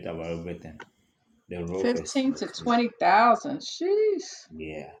estimate about everything. The rough 15 to estimate. 20,000. Jeez.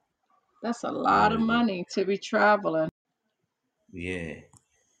 Yeah, That's a lot of US dollar. money to be traveling. Yeah.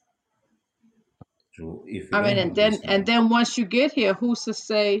 So if you I mean, don't and have then this and money, then once you get here, who's to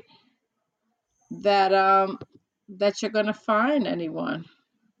say that that you're gonna find anyone?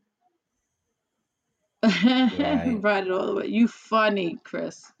 right? Right all the way. You funny,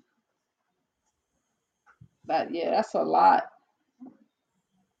 Chris. Yeah, that's a lot.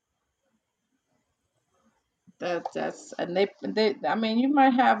 That's and they I mean, you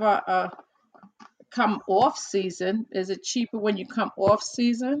might have a come off season. Is it cheaper when you come off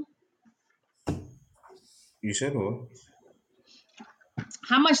season? You said what?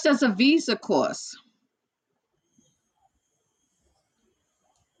 How much does a visa cost?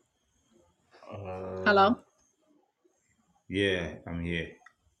 Uh, Hello? yeah, I'm here.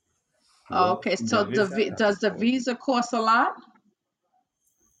 Oh, Well, okay, the so visa does can the cost. visa cost a lot?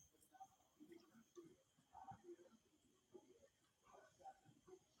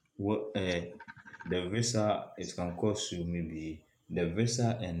 what the visa, it can cost you maybe the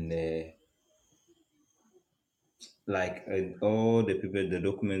visa and all the people, the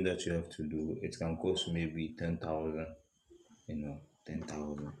document that you have to do, it can cost maybe 10,000.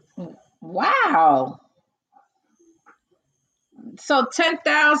 10,000. Wow. So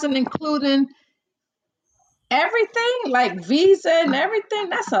 10,000 including everything, like visa and everything,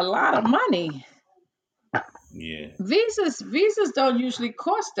 that's a lot of money. Yeah. Visas don't usually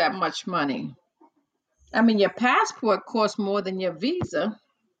cost that much money. I mean, your passport costs more than your visa.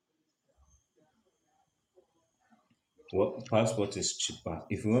 What passport is cheaper?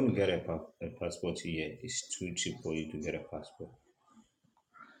 If you want to get a passport here, it's too cheap for you to get a passport.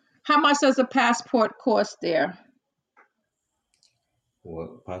 How much does a passport cost there?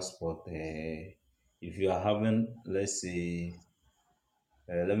 What passport? If you are having, let's say,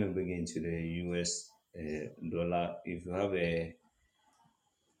 let me bring it into the US dollar. If you have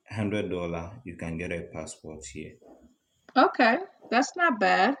 $100, you can get a passport here. Okay, that's not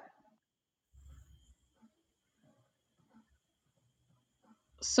bad.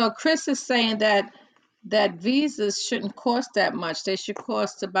 So Chris is saying that visas shouldn't cost that much. They should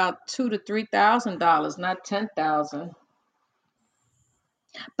cost about $2,000 to $3,000, not 10,000.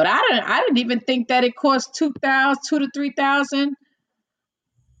 But I didn't even think that it cost 2,000, 2 to 3,000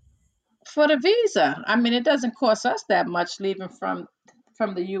 for the visa. I mean, it doesn't cost us that much leaving from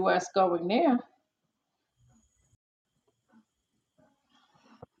the U.S. going there.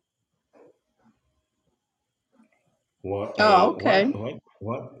 What Oh, okay.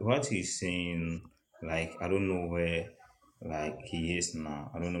 what he's saying, like I don't know where like he is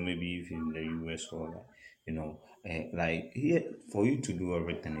now. I don't know, maybe if in the US or like, like here for you to do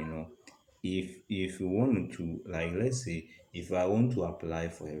everything, if you want to, like, let's say if I want to apply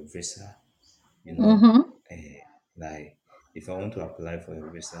for a visa, you know, Mm-hmm. like if I want to apply for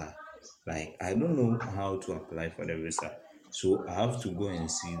a visa, like I don't know how to apply for the visa, so I have to go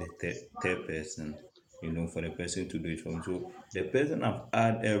and see the third person, for the person to do it for me. So the person have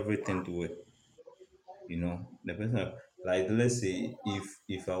add everything to it, the person like, let's say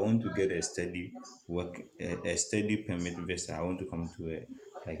if I want to get a steady work, a steady permit visa, I want to come to a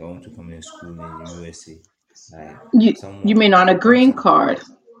like I want to come in school in USA, like You someone mean if on you a want green some. card?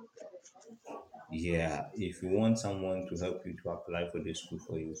 Yeah, if you want someone to help you to apply for the school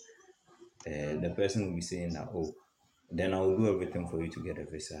for you, the person will be saying that, oh, then I will do everything for you to get a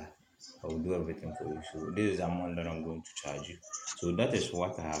visa. I will do everything for you. So this is the amount that I'm going to charge you. So that is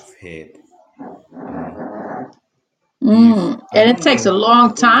what I have heard. You know, if I And it don't takes a know, I long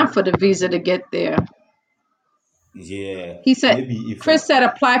don't time know. for the visa to get there. Yeah, He said, maybe if I Chris said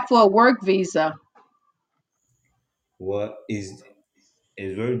apply for a work visa. what is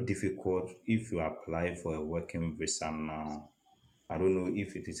very difficult if you apply for a working visa now. I don't know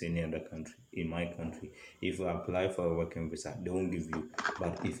if it is any other country. In my country, if you apply for a working visa, they won't give you.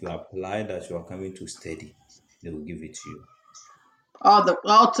 But if you apply that you are coming to study, they will give it to you.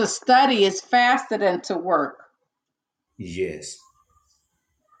 All to study is faster than to work. Yes,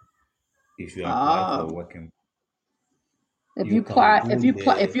 if you apply for a Oh, working, you can go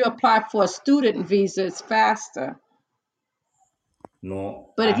if there. you apply for a student visa, it's faster.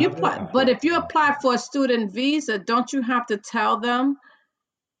 No, I haven't But applied if you for it. apply for a student visa, don't you have to tell them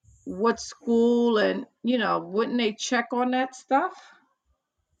what school and wouldn't they check on that stuff?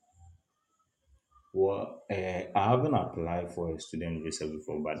 Well, I haven't applied for a student visa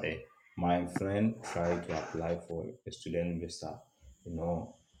before, but my friend tried to apply for a student visa.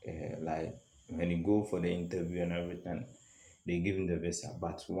 Like when you go for the interview and everything, they give him the visa.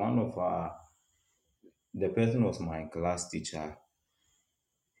 But the person was my class teacher.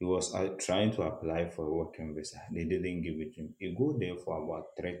 He was trying to apply for a working visa. They didn't give it to him. He go there for about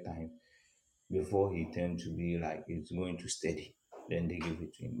 3 times before he turned to be like he's going to study. Then they give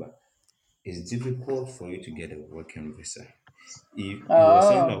it to him. But it's difficult for you to get a working visa. If you were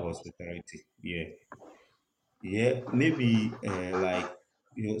saying that Oh, hospitality, yeah, yeah, maybe like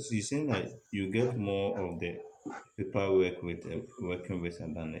you're saying that you get more of the paperwork with a working visa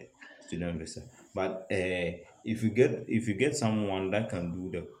than a student visa. But if you get someone that can do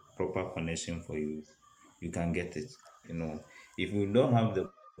the proper connection for you, you can get it. If you don't have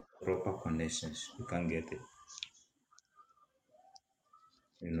the proper connections, you can't get it.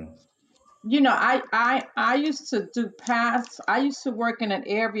 You know. I used to do pass. I used to work in an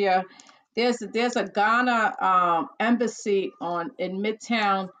area. There's a Ghana embassy on in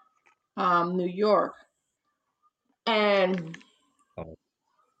Midtown, New York, and Oh,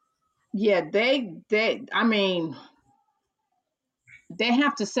 yeah, they I mean they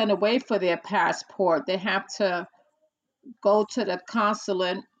have to send away for their passport. They have to go to the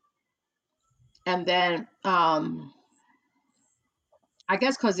consulate. And then I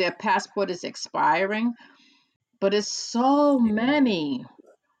guess because their passport is expiring, but it's so Yeah. many.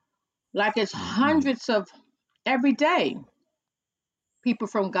 Like it's Mm-mm. hundreds of every day people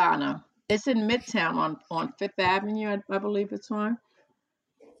from Ghana. It's in Midtown on Fifth Avenue, I believe it's on.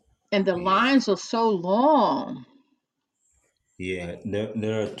 And the Yeah. lines are so long. Yeah,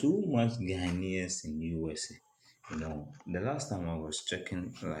 there are too much Ghanaians in USA. You know, the last time I was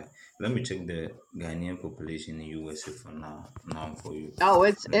checking, like, let me check the Ghanaian population in USA for now. Now for you, Oh,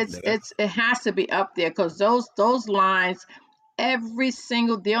 the it has to be up there because those lines every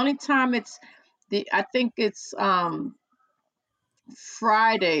single the only time it's the I think it's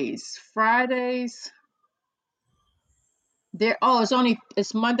Fridays. There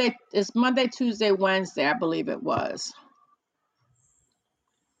it's Monday, Tuesday, Wednesday, I believe it was.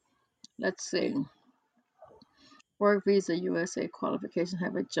 Let's see. Work visa USA qualification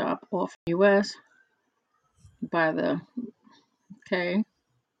have a job offer US by the okay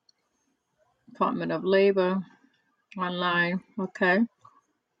Department of Labor online. Okay.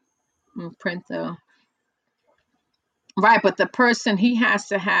 Print the right, but the person he has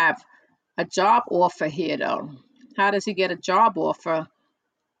to have a job offer here though. How does he get a job offer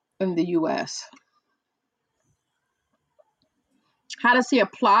in the US? How does he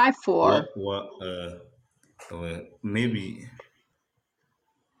apply for? maybe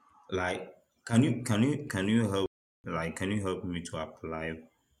like can you help can you help me to apply?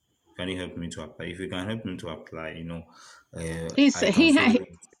 Can you help me to apply? If you can help me to apply, He I said can he fill had. in.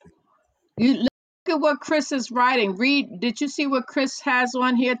 You look at what Chris is writing. Read. Did you see what Chris has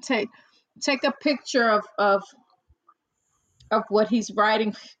on here? Take a picture of what he's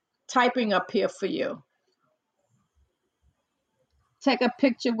writing, typing up here for you. Take a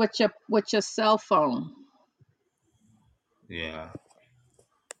picture with your cell phone. Yeah.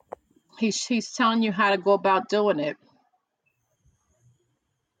 He's telling you how to go about doing it.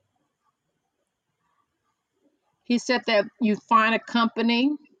 He said that you find a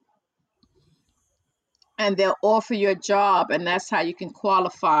company and they'll offer you a job, and that's how you can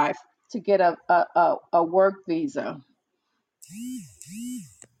qualify to get a work visa.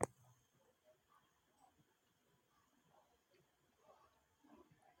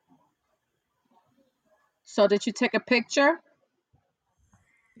 So did you take a picture?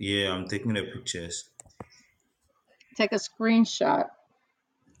 Yeah, I'm taking the pictures. Take a screenshot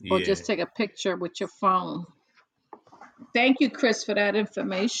or Yeah. just take a picture with your phone. Thank you, Chris, for that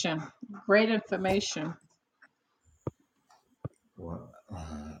information. Great information. Well,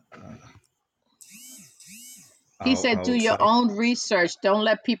 He said, do I'll your try. own research. Don't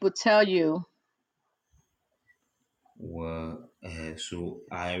let people tell you. Well, so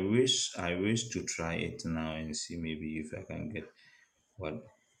I wish to try it now and see maybe if I can get what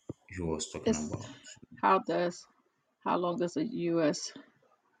he was talking It's about. how does how long does a US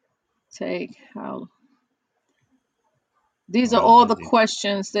take? How these are How all the does it?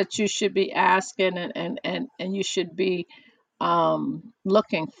 questions that you should be asking and you should be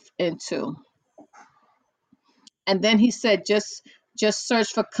looking into. And then he said, just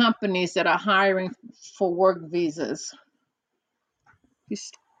search for companies that are hiring for work visas.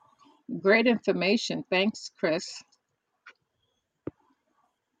 He's, great information. Thanks, Chris.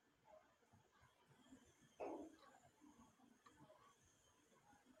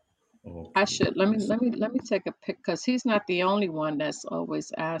 I Okay. should let me take a pic because he's not the only one that's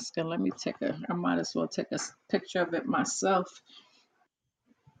always asking. Let me take a. I might as well take a picture of it myself.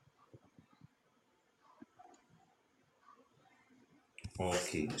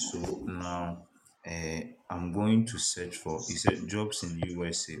 Okay. So now, I'm going to search for. He said jobs in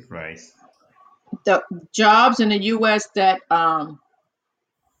USA, right? The jobs in the U.S. that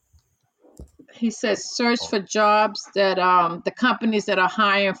he says search Oh, for jobs that the companies that are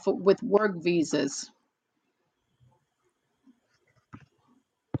hiring for with work visas.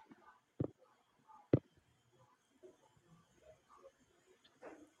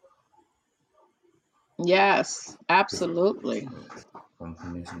 Yes, absolutely.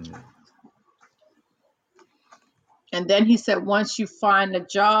 companies in the. And then he said once you find a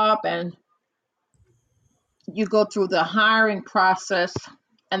job and you go through the hiring process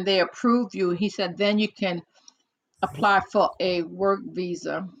and they approve you, he said then you can apply for a work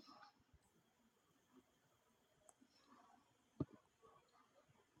visa.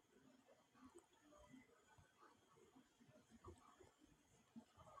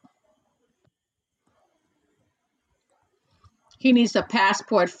 He needs a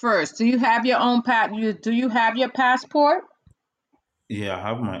passport first. Do you have your own do you have your passport? Yeah, I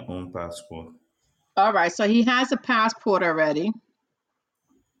have my own passport. All right, so he has a passport already.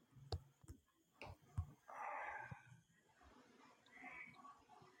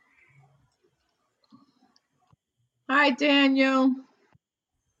 Hi, Daniel.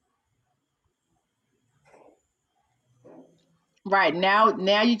 Right now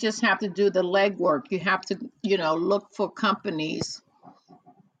you just have to do the legwork. You have to, look for companies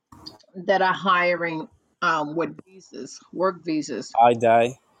that are hiring with visas, work visas. I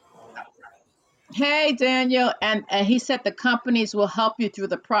die. Hey, Daniel, and he said the companies will help you through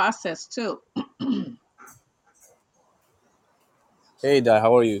the process too. Hey, die.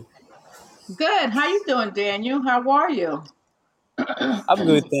 How are you? Good. How you doing, Daniel? How are you? I'm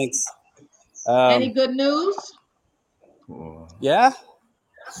good, thanks. Any Um, good news? Oh, yeah.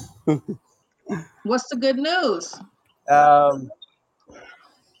 What's the good news? Um,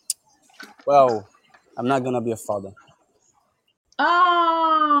 well, I'm not gonna be a father.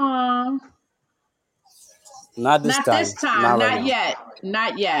 Oh, Not this not this time. Not time. right Not now. yet.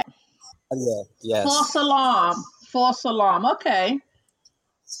 Not yet. Not yet. False Yes. alarm. False alarm. Okay.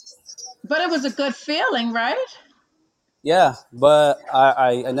 But it was a good feeling, right? Yeah, but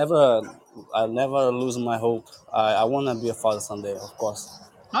I never lose my hope. I wanna be a father someday, of course.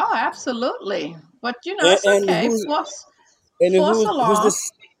 Oh, absolutely. But it's And okay. False who's alarm.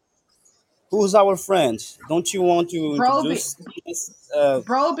 this? Who's our friend? Don't you want to Broby introduce this to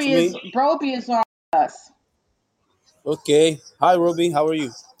Broby is me? Broby is on us. Okay. Hi, Roby. How are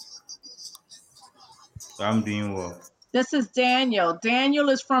you? I'm doing well. This is Daniel. Daniel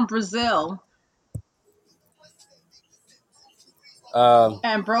is from Brazil Um,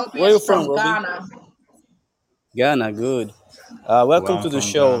 and Broby where are is you from, from Roby? Ghana. Ghana, good. Well, Welcome I'm to the from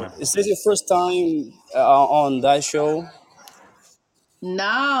show. Ghana. Is this your first time on that show?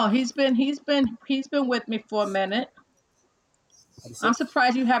 No, he's been with me for a minute. I'm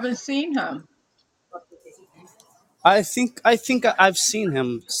surprised you haven't seen him. I think I've seen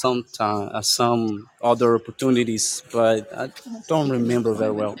him sometime, some other opportunities, but I don't Seeking remember very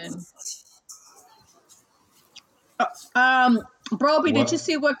employment well. in. Broby, did you Well,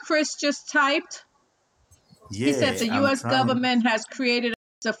 see what Chris just typed? He said yeah, the I'm U.S. trying. government has created a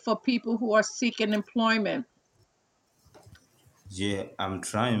visa for people who are seeking employment. Yeah, I'm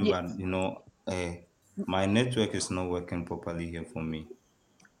trying, Yeah. but my network is not working properly here for me.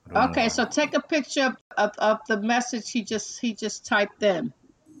 I don't know Okay, why. so take a picture of the message he just typed in.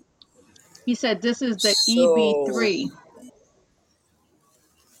 He said this is the So, EB3.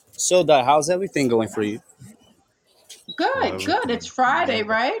 so that how's everything going for you? Well, Good, good. It's everything. Friday, Yeah,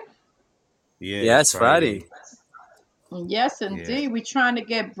 right? yeah, Yeah, it's it's Friday. Friday. Yes, Yeah. indeed. We're trying to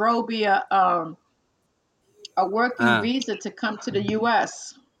get Broby a working Ah, visa to come to the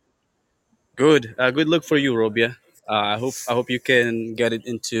U.S. good. Good luck for you, Robia. I hope you can get it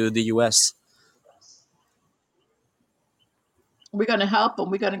into the U.S. We're gonna help him.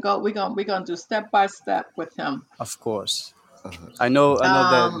 We're gonna go. We're gonna do step by step with him. Of course. Uh, I know that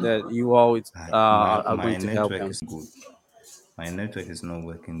Um, that you always my are my going to help network him. is good. My network is not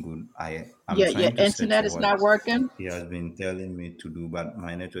working good. I'm your trying to search internet for is what not working. he has been telling me to do, but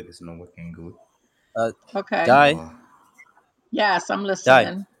my network is not working good. Uh, Okay. die, Well, Yes, I'm die.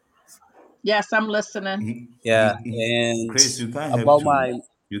 listening. Yes, I'm listening. Yeah, and Chris, about my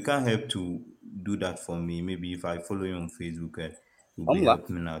you can't help to do that for me. Maybe if I follow you on Facebook, you'll be vamos lá,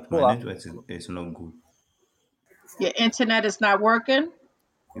 helping me out. vou My lá. network is not good. Your internet is not working.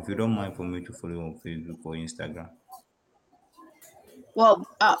 If you don't mind for me to follow you on Facebook or Instagram. Well,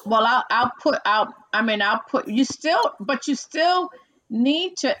 I'll put you still, but you still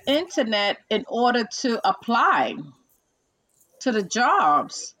need your internet in order to apply to the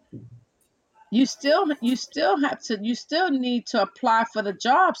jobs. You still need to apply for the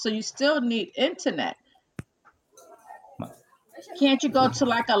job, so you still need internet. My Can't you go to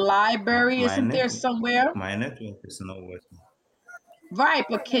like a my library? my, Isn't there net, somewhere? my network is not working. Right,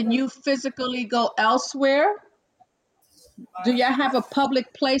 but can you physically go elsewhere? Do y'all have a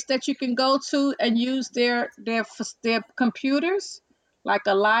public place that you can go to and use their computers, like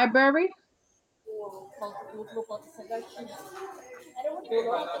a library?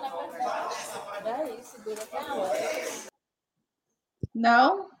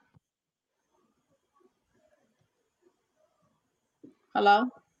 No. Hello.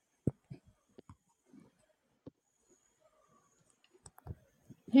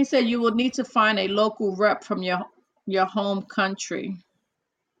 He said you will need to find a local rep from your home country.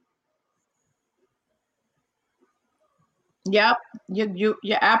 Yep, you're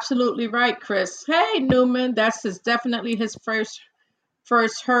absolutely right, Chris. Hey, Newman, definitely his first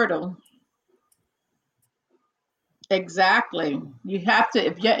hurdle. Exactly. You have to,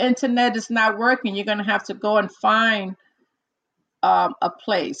 if your internet is not working, you're gonna have to go and find a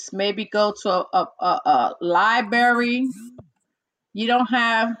place. Maybe go to a library. You don't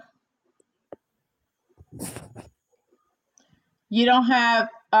have You don't have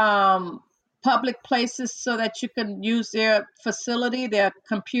public places so that you can use their facility, their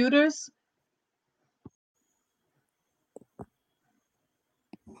computers?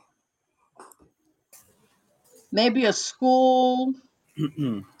 Maybe a school.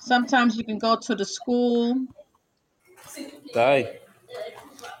 Sometimes you can go to the school. Guy.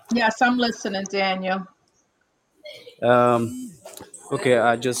 Yes, I'm listening, Daniel. Um, okay,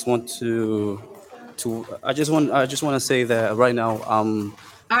 I just want to say that right now I'm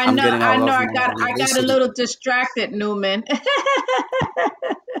getting I out know of my I got a university. little distracted, Newman. Hey,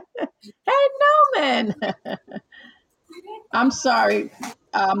 Newman. I'm sorry,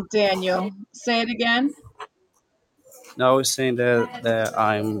 Daniel. Say it again. Now I was saying that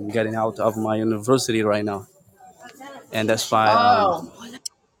I'm getting out of my university right now, and Oh,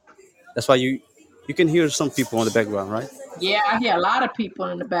 that's why you can hear some people in the background, right? yeah, I hear a lot of people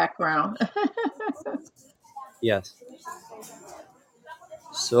in the background. Yes.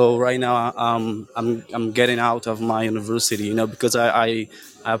 So right now I'm getting out of my university, because I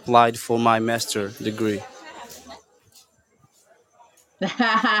applied for my master degree.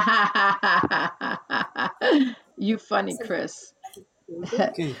 You funny, Chris.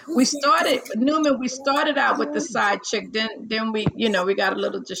 Okay. We started out with the side chick, then we got a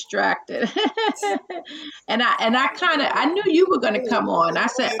little distracted. I knew you were gonna come on. I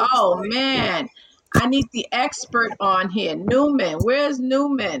said, oh man, I need the expert on here. Newman, where's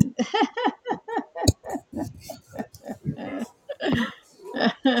Newman?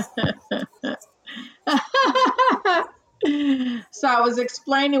 So I was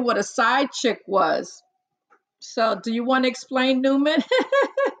explaining what a side chick was. So do you want to explain, Newman?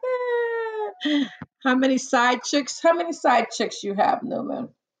 How many side chicks you have, Newman?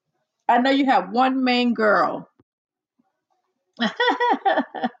 I know you have one main girl.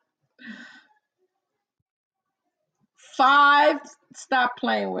 Five. Stop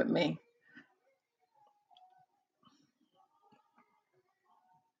playing with me.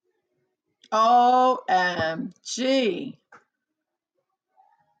 OMG.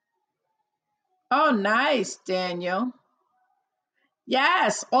 Oh, nice, Daniel.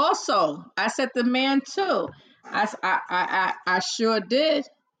 Yes, also. I said the man too. I sure did.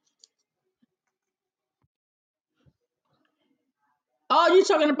 Oh, you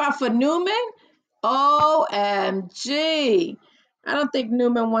talking about for Newman? OMG. I don't think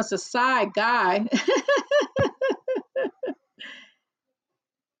Newman wants a side guy.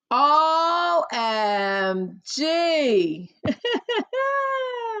 OMG.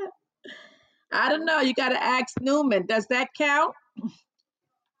 I don't know. You got to ask Newman. Does that count?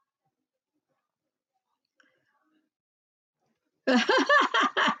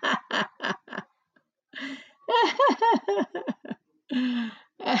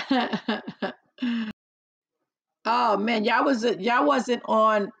 Oh man, y'all wasn't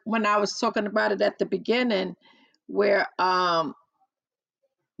on when I was talking about it at the beginning, where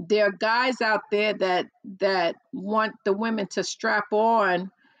there are guys out there that want the women to strap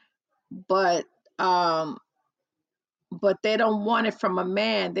on, but um but they don't want it from a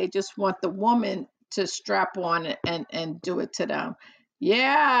man. They just want the woman to strap on it and do it to them.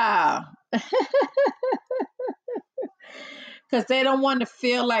 Yeah, because they don't want to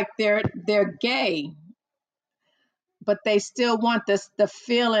feel like they're gay, but they still want the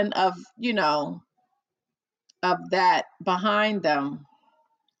feeling of of that behind them.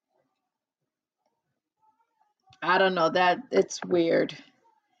 I don't know, that it's weird.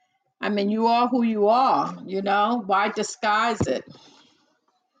 I mean, you are who you are, why disguise it?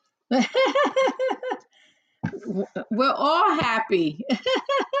 We're all happy.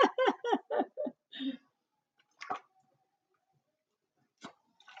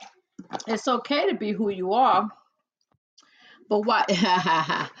 It's okay to be who you are, but why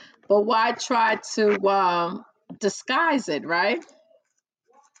but why try to disguise it, right?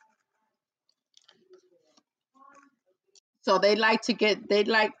 So they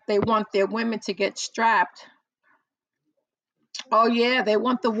want their women to get strapped. Oh yeah, they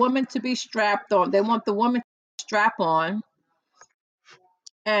want the woman to be strapped on. They want the woman to strap on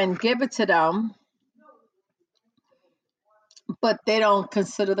and give it to them, but they don't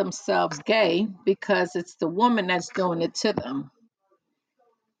consider themselves gay because it's the woman that's doing it to them.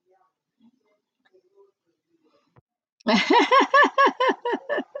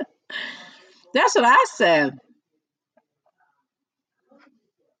 That's what I said.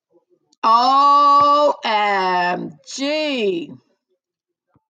 OMG.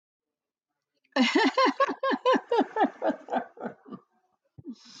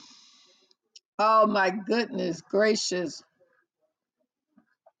 Oh my goodness gracious.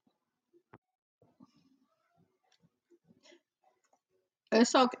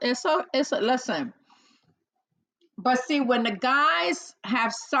 It's okay. Listen. But see, when the guys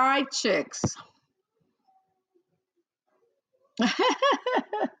have side chicks,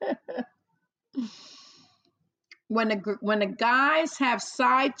 when the guys have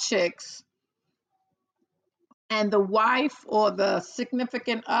side chicks, and the wife or the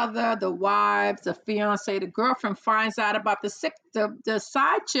significant other, the wives, the fiance, the girlfriend finds out about the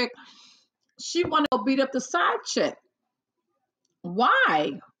side chick, she want to go beat up the side chick.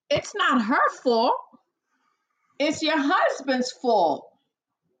 Why? It's not her fault. It's your husband's fault.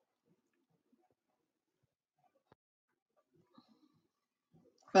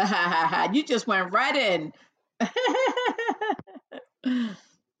 You just went right in.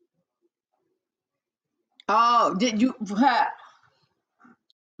 Oh, did you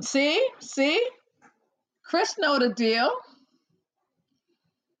see? See? Chris know the deal.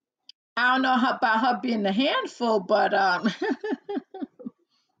 I don't know about her being a handful, but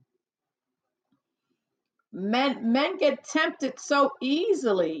men get tempted so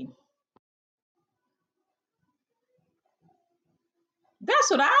easily. That's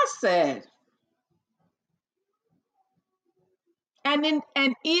what I said. And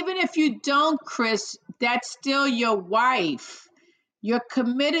even if you don't, Chris, that's still your wife. You're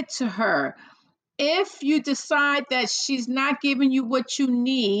committed to her. If you decide that she's not giving you what you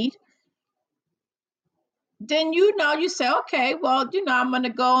need, then you say, okay, well, I'm gonna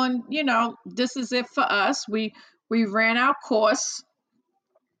go, and this is it for us. We ran our course.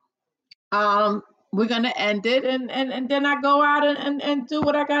 Um, we're gonna end it, and then I go out and do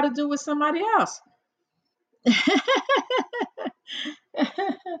what I gotta do with somebody else.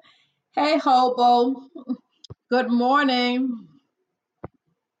 Hey, Hobo. Good morning.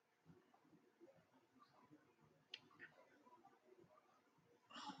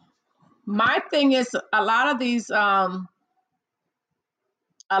 My thing is, a lot of these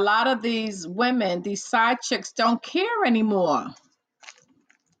women, these side chicks, don't care anymore.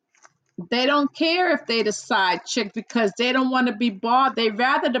 They don't care if they the side chick because they don't want to be bothered. They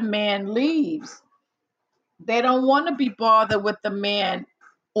rather the man leaves. They don't want to be bothered with the man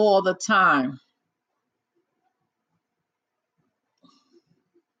all the time.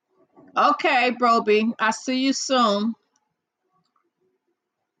 Okay, Broby, I see you soon.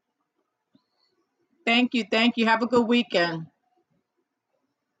 Thank you, thank you. Have a good weekend.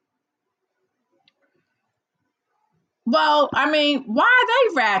 Well, I mean, why are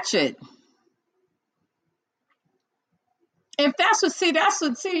they ratchet? If that's what,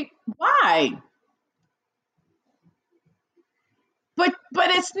 why? But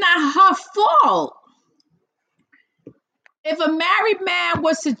it's not her fault. If a married man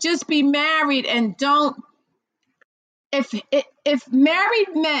was to just be married and don't, if married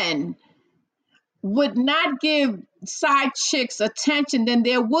men would not give side chicks attention, then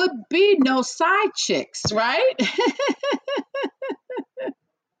there would be no side chicks, right?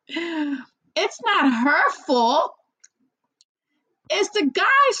 It's not her fault. It's the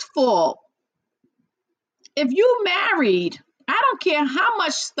guy's fault. If you married, I don't care how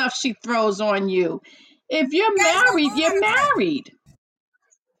much stuff she throws on you. If you're married, you're married.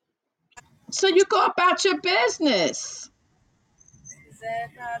 So you go about your business.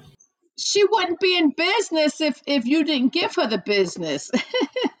 She wouldn't be in business if you didn't give her the business.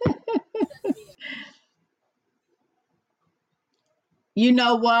 You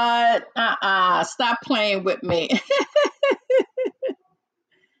know what? Stop playing with me.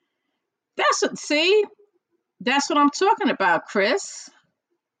 See, that's what I'm talking about, Chris.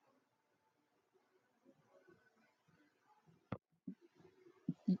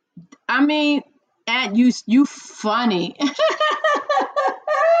 I mean, and you funny.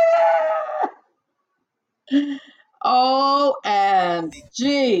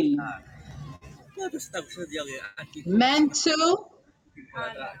 OMG. Men too?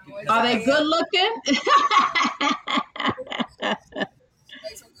 Are they good looking?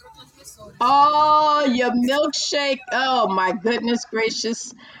 Oh, your milkshake. Oh my goodness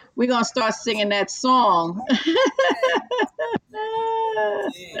gracious. We're gonna start singing that song.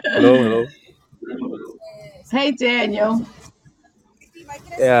 Hello, hello. Hey Daniel.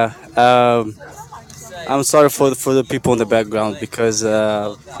 Yeah. I'm sorry for the people in the background because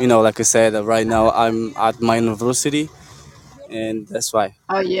like I said, right now I'm at my university, and that's why.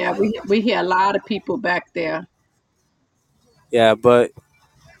 Oh yeah, we hear a lot of people back there. Yeah, but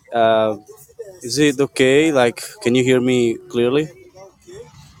uh, is it okay? Like, can you hear me clearly?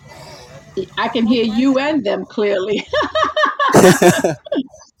 I can hear you and them clearly. I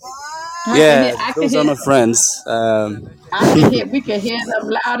can hear Yeah, I can those are hear my friends. we can hear them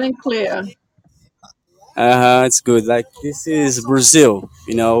loud and clear. It's good. Like this is Brazil.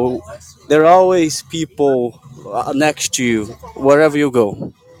 There are always people next to you wherever you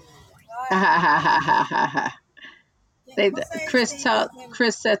go. they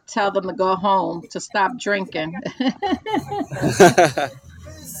Chris said tell them to go home to stop drinking.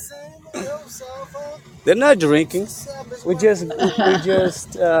 They're not drinking. We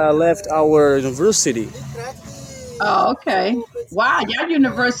just left our university. Oh, okay. Wow, your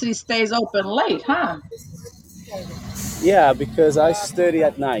university stays open late, huh? Yeah, because I study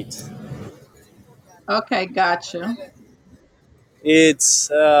at night. Okay, gotcha. It's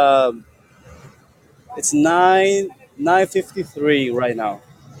 9:53 right now.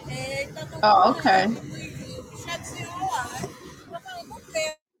 Oh, okay.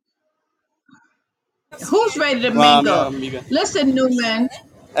 Who's ready to Minha mingle? amiga. Listen, Newman,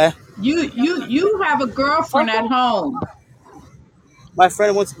 Eh, you have a girlfriend at home. my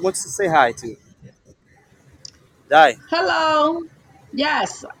friend wants to say hi to. Die. Hello.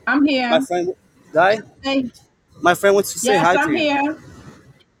 Yes, I'm My here. friend, die. Hey, My friend wants to say yes, hi to I'm you. here.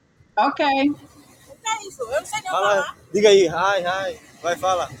 Okay. Fala, diga aí, hi, hi. Vai,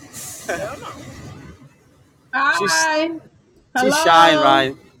 fala. She's Hi. she's shy Hello.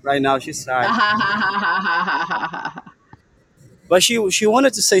 right now. She's shy, but she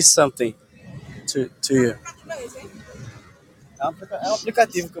wanted to say something to you. É um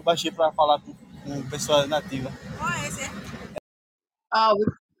aplicativo que eu baixei para falar com pessoa nativa. Oh.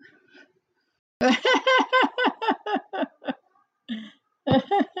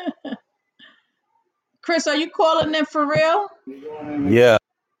 Chris, are you calling in for real? Yeah,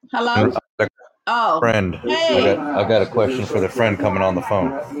 Hello? and I got a Oh, friend. hey. I got a question for the friend coming on the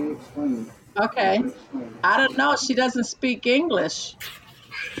phone. Okay. I don't know. She doesn't speak English.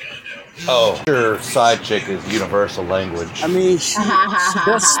 Oh, your side chick is universal I language. mean, she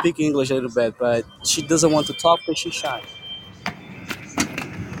does speak English a little bit, but she doesn't want to talk because she's shy.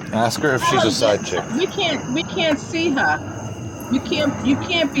 Ask her if Tell she's her a side chick. we can't see her. You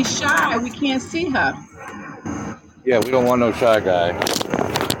can't be shy. We can't see her. Yeah, we don't want no shy guy.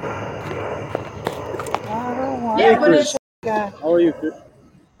 Yeah, Hey, but Chris. How are you, Chris?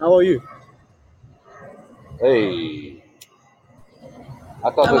 How are you? Hey,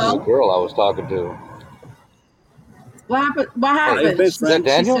 I thought this was a hello. girl I was talking to. What happened? What Hey, We've happened? been She is that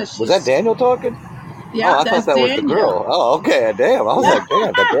friends. she Daniel? said Was that she's. Daniel talking? Oh, Yep, I thought that's that was the Daniel. girl. Oh, okay, damn. I was like,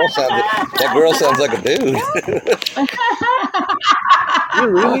 damn, that girl sounds like a dude. You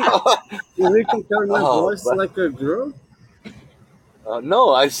really, you really compare my Oh, voice but like a girl?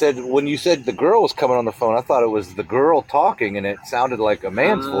 no, I said when you said the girl was coming on the phone, I thought it was the girl talking, and it sounded like a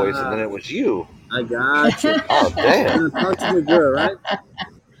man's voice, and then Ah, it was you. I got you. Oh, damn. You're gonna talk to the girl, right?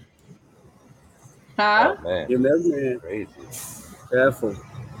 Huh? Oh man, You married man. crazy. Careful.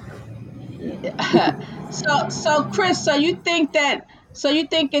 So Chris, so you think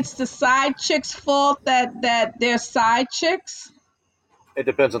it's the side chicks' fault that they're side chicks? It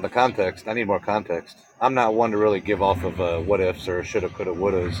depends on the context. I need more context. I'm not one to really give off of what ifs or shoulda, coulda,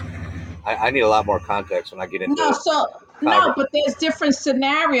 wouldas. I need a lot more context when I get No, into so no, conver. but there's different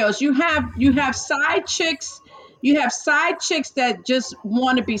scenarios. You have side chicks. You have side chicks that just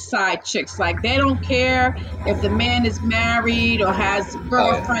want to be side chicks. Like they don't care if the man is married or has a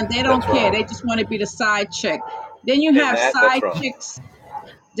girlfriend. They That's don't care. They wrong. just want to be the side chick. Then you And have that's side wrong. chicks.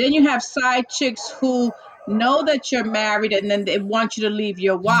 Then you have side chicks who know that you're married and then they want you to leave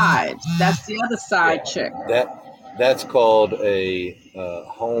your wives. That's the other side Yeah, chick. that's called a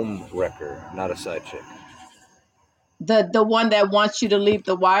home wrecker, not a side chick. The one that wants you to leave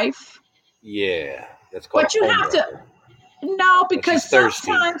the wife. Yeah, that's called a But you home have to wrecker. no, When she's because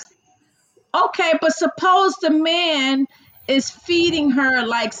thirsty. sometimes okay, but suppose the man is feeding her,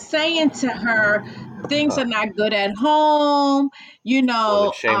 like saying to her, things Huh. are not good at home, Well,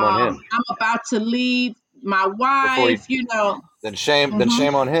 then shame on him. I'm about to leave my Before he then mhm.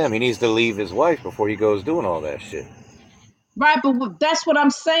 shame on him. He needs to leave his wife before he goes doing all that shit. Right, but that's what I'm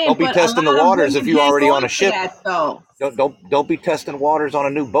saying. Don't be But a testing the lot of waters if women you're hang already on on a to ship. that though. Don't be testing waters on a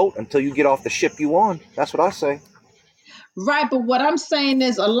new boat until you get off the ship you on. That's what I say. Right, but what I'm saying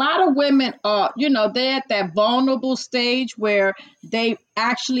is a lot of women are, they're at that vulnerable stage where they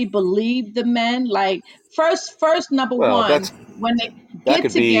actually believe the men. Like first number Well, one, when they that get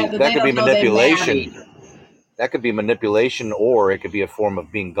could be together, they don't know they're married. manipulation. That could be manipulation, or it could be a form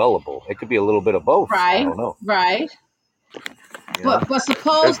of being gullible. It could be a little bit of both. I Right, don't know. right. You know, But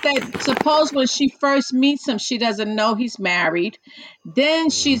there's suppose when she first meets him, she doesn't know he's married. Then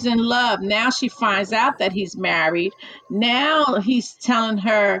she's in love. Now she finds out that he's married. Now he's telling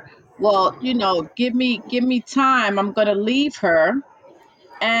her, well, give me time. I'm gonna leave her.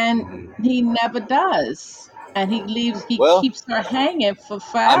 and he never does. And he Well, keeps her hanging for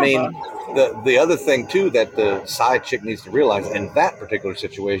I forever. mean, the other thing too that the side chick needs to realize in that particular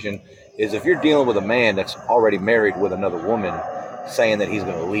situation is if you're dealing with a man that's already married with another woman, saying that he's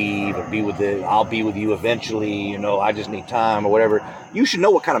going to leave or be with it, I'll be with you eventually. I just need time or whatever. You should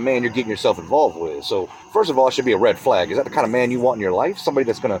know what kind of man you're getting yourself involved with. So first of all, it should be a red flag. Is that the kind of man you want in your life? Somebody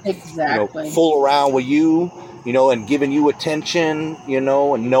that's going to, Exactly. fool around with you, and giving you attention, and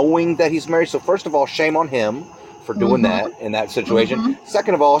knowing that he's married. So first of all, shame on him for doing Mhm. that in that situation. Mhm.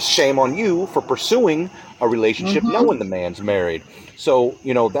 Second of all, shame on you for pursuing a relationship Mhm. knowing the man's married. So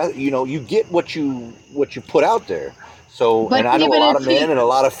that you get what you put out there. So, But and I know a even lot if of men he and a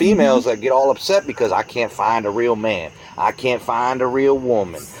lot of Mhm. females that get all upset because I can't find a real man. I can't find a real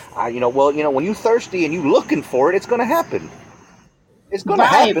woman. When you thirsty and you looking for it, it's going to happen. It's going to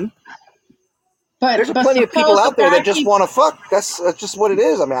Right, happen. but There's plenty of people suppose the out there guy that just want to keeps fuck. That's just what it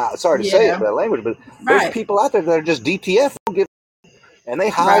is. I mean, sorry to say it, yeah, that language, but there's right, people out there that are just DTF, and they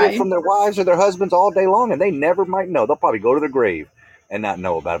hide it right, from their wives or their husbands all day long, and they never might know. They'll probably go to their grave and not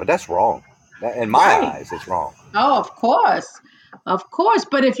know about it. But that's wrong. In my right. eyes, it's wrong. Oh, of course. Of course.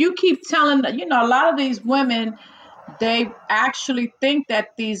 But if you keep telling, a lot of these women, they actually think that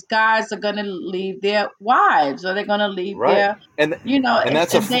these guys are going to leave their wives or they're going to leave Right. their, And and and they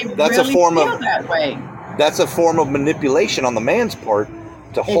that's a really form of feel that way. manipulation on the man's part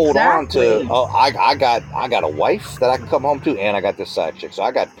to hold on to. Exactly. Oh, I got a wife that I can come home to, and I got this side chick, so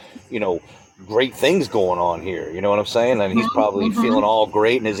I got you know great things going on here. You know what I'm saying? And he's Hmm. probably feeling Hmm. all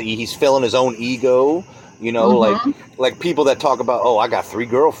great, and he's filling his own ego. Hmm. Like people that talk about, oh, I got 3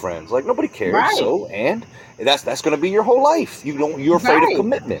 girlfriends. Like nobody cares. Right. So and that's going to be your whole life. You're afraid of Right.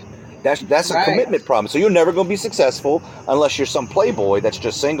 commitment. That's a Right. commitment problem. So you're never going to be successful unless you're some playboy that's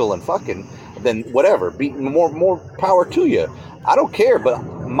just single and fucking. Then whatever, be more power to you. I don't care, but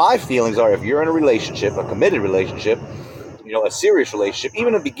my feelings are if you're in a relationship, a committed relationship, a serious relationship,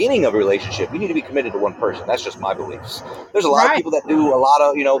 even the beginning of a relationship, you need to be committed to one person. That's just my beliefs. There's a lot of Right. people that do a lot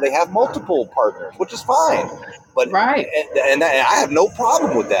of, they have multiple partners, which is fine. But Right. and I have no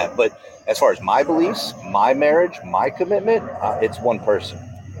problem with that. But as far as my beliefs, my marriage, my commitment, it's one person.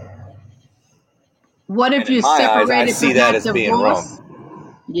 What And if in you're my eyes, I separated see but that not as being wrong. divorced?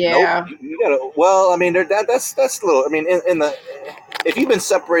 Nope. Yeah. You gotta. Well, I mean, that's a little. I mean, in the if you've been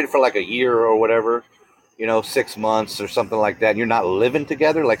separated for like a year or whatever, 6 months or something like that, and you're not living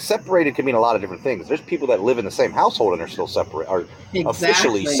together. Like separated can mean a lot of different things. There's people that live in the same household and are still separate, are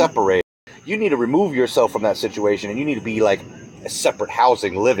officially Exactly. separated. You need to remove yourself from that situation, and you need to be like a separate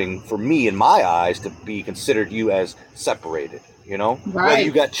housing living. For me, in my eyes, to be considered you as separated. Whether you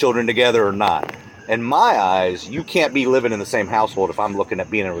Right. got children together or not. In my eyes, you can't be living in the same household if I'm looking at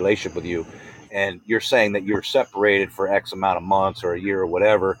being in a relationship with you, and you're saying that you're separated for X amount of months or a year or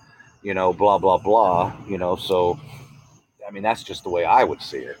whatever, blah blah blah. So I mean that's just the way I would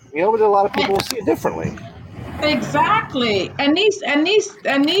see it. But a lot of people will see it differently. Exactly. And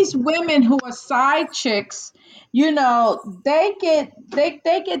these women who are side chicks, they get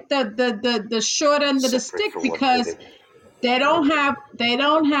the short end of the Separate stick for what they because did. they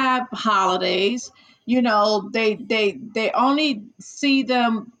don't have holidays. They only see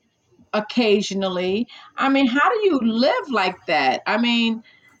them occasionally. I mean, how do you live like that? I mean,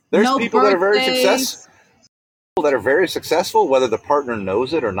 There's no people that are very birthdays. successful, whether the partner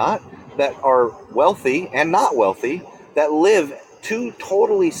knows it or not, that are wealthy and not wealthy, that live 2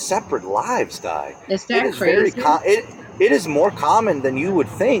 totally separate lives. Die. Is It that is very crazy? it is more common than you would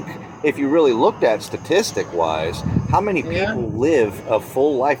think if you really looked at statistic wise. How many Yeah. people live a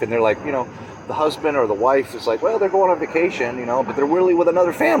full life and they're like, the husband or the wife is like, well, they're going on vacation, but they're really with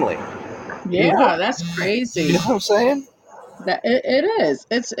another family. You know, Yeah, that's you know crazy. what I'm saying? That it is.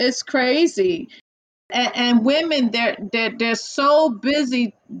 It's crazy. And women, they're so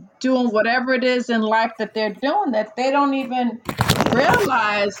busy doing whatever it is in life that they're doing that they don't even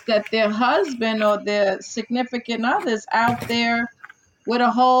realize that their husband or their significant others out there with a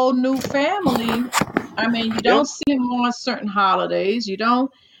whole new family. I mean, you Yeah. don't see them on certain holidays. You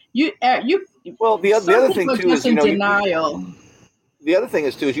don't. You. Well, the Some other thing people are too just is in denial. the other thing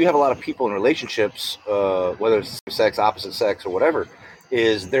is too is you have a lot of people in relationships, whether it's sex, opposite sex, or whatever,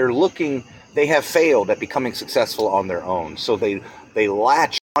 is they have failed at becoming successful on their own, so they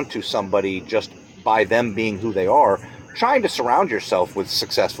latch onto somebody just by them being who they are, trying to surround yourself with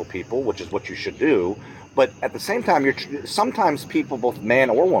successful people, which is what you should do. But at the same time, sometimes people, both man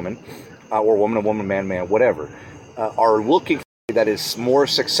or woman, or woman and woman, man, man, whatever, are looking for somebody that is more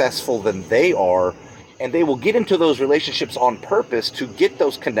successful than they are, and they will get into those relationships on purpose to get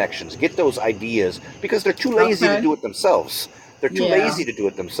those connections, get those ideas, because they're too lazy to Okay. do it themselves. They're too Yeah. lazy to do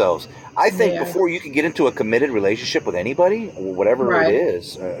it themselves. I think Yeah. before you can get into a committed relationship with anybody, whatever it Right.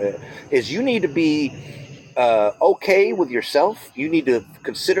 is you need to be okay with yourself. You need to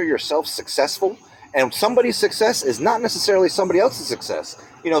consider yourself successful. And somebody's success is not necessarily somebody else's success.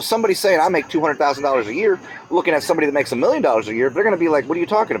 Somebody saying I make $200,000 a year, looking at somebody that makes $1 million a year, they're going to be like, "What are you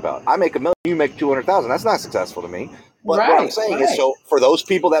talking about? I make $1 million, you make 200,000. That's not successful to me." But what I'm Right. saying is, Right. so for those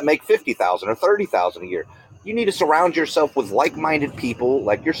people that make 50,000 or 30,000 a year, you need to surround yourself with like-minded people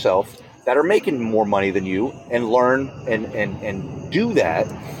like yourself that are making more money than you, and learn and do that,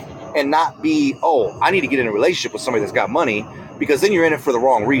 and not be, oh, I need to get in a relationship with somebody that's got money, because then you're in it for the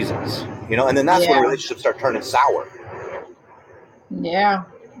wrong reasons, and then that's when Yeah. relationships start turning sour. Yeah.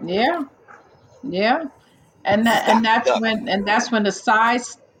 Yeah. Yeah. And that Stop and the that's duck. when and that's when the side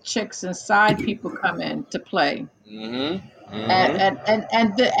chicks and side people come into play. Mm-hmm. And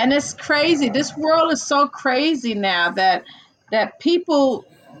Mm-hmm. and it's crazy. This world is so crazy now that people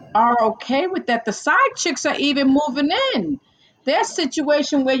are okay with that. The side chicks are even moving in. There's a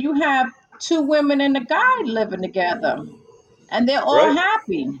situation where you have two women and a guy living together, and they're all Right.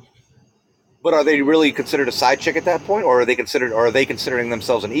 happy. But are they really considered a side chick at that point, or are they considering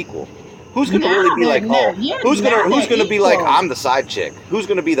themselves an equal? Who's going to Now really be they're like, oh, yeah, who's now going to who's they're going to be like, equal. I'm the side chick? Who's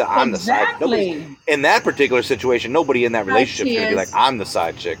going to be the I'm the side? Nobody's Exactly. in that particular situation. Nobody in that Hi, relationship is going to be like, cheers. I'm the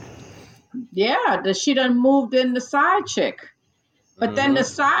side chick. Yeah, she done moved in the side chick. But then the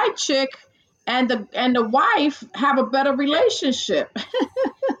Mm-hmm. side chick and the wife have a better relationship than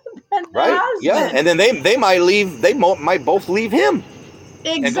the Right? Yeah, husband. and then they might leave. Might both leave him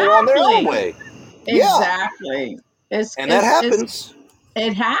and go on their own Exactly. way. Yeah, Exactly. It's and that it's it's happens.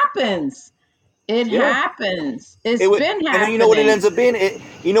 it happens. It Yeah. happens. It's It would, been and then you know what it happening. ends up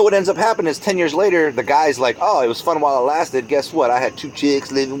being. What ends up happening is 10 years later, the guy's like, "Oh, it was fun while it lasted. Guess what? I had two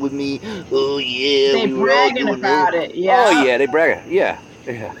chicks living with me. Oh yeah, They we were all bragging doing this. about it. Oh Yeah. yeah, they brag. Yeah,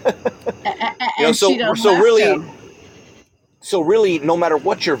 yeah. And she So done so left really, him. no matter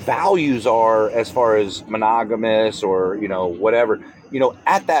what your values are as far as monogamous or whatever,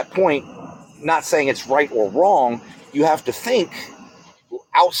 at that point, not saying it's right or wrong, you have to think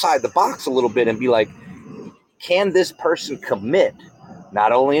outside the box a little bit and be like, can this person commit?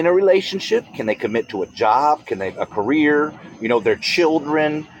 Not only in a relationship, can they commit to a job? Can they a career? Their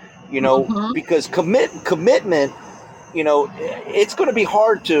children. Hmm. Because commitment. It's going to be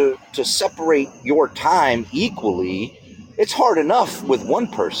hard to separate your time equally. It's hard enough with one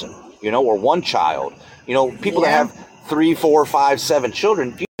person, or one child. People that Yeah. have 3, 4, 5, 7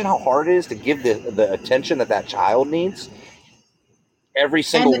 children. Do you know how hard it is to give the attention that child needs? Every And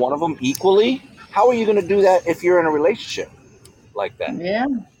single one of them equally. How are you going to do that if you're in a relationship like that? yeah.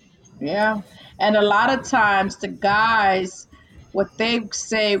 Yeah. And a lot of times the guys, what they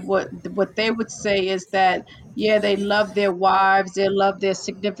would say is that, yeah, they love their wives, they love their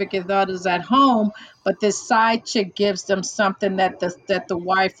significant others at home, but this side chick gives them something that the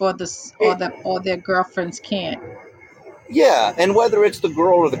wife It, or their girlfriends can't. Yeah, and whether it's the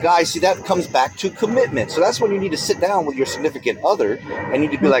girl or the guy, see, that comes back to commitment. So that's when you need to sit down with your significant other and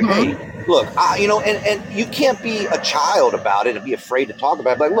need to be like, hey, Hmm. look, and you can't be a child about it and be afraid to talk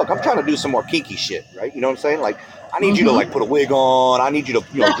about it. Like, look, I'm trying to do some more kinky shit, right? You know what I'm saying? Like, I need you to Hmm. like put a wig on. I need you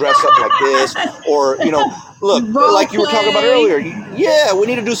to dress up like this, or look, Role like you were talking about play. earlier. Yeah, we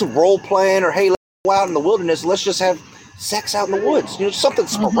need to do some role playing, or hey, let's go out in the wilderness. Let's just have sex out in the woods. Something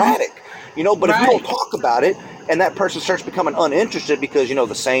Hmm. sporadic. But if you don't Right. talk about it, and that person starts becoming uninterested because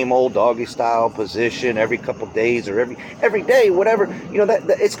the same old doggy style position every couple days or every day, whatever,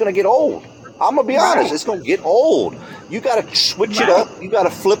 that it's going to get old. I'm gonna be honest, Right. it's gonna get old. You got to switch it Right. up. You got to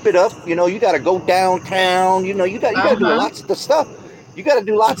flip it up. You got to go downtown. You got to do Uh-huh. lots of the stuff. You got to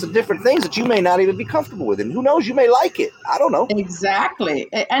do lots of different things that you may not even be comfortable with, and who knows, you may like it. I don't know, Exactly.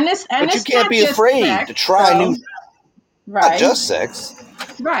 And but you it's can't not be just afraid sex to try though. new. Not Right. just sex.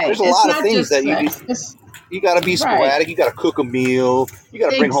 Right. There's a It's lot of not things just that sex. It's you got to be right. sporadic. You got to cook a meal. You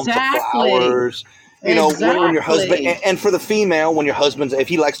got to bring home some Exactly. flowers. When your husband, Exactly. and for the female, when your husband's, if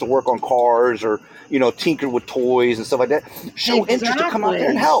he likes to work on cars or tinker with toys and stuff like that, show interest to come out there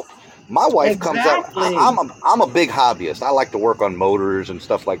and Exactly. help. My wife comes out. Exactly. I'm a big hobbyist. I like to work on motors and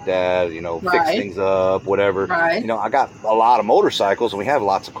stuff like that. Fix Right. things up, whatever. Right. I got a lot of motorcycles and we have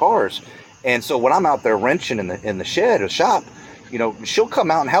lots of cars. And so when I'm out there wrenching in the shed or shop, she'll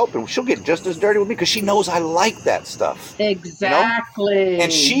come out and help, and she'll get just as dirty with me because she knows I like that stuff. And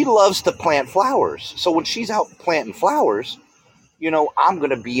she Exactly. loves to plant flowers. So when she's out planting flowers, I'm going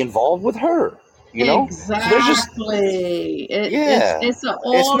to be involved with her. So there's just, Exactly. It's yeah, it's an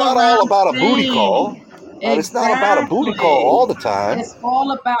it's all not all around about a booty thing. call. But it's not about a booty call Exactly. all the time.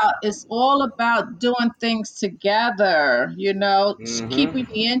 It's all about doing things together, Hmm. keeping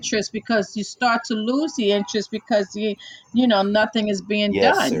the interest, because you start to lose the interest because nothing is being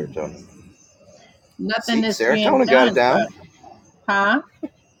Yes, done. serotonin. Nothing See, is being serotonin got it done, down. but huh?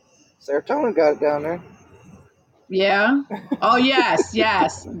 Serotonin got it down there. Yeah. Oh yes,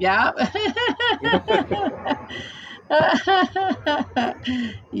 yes, yeah.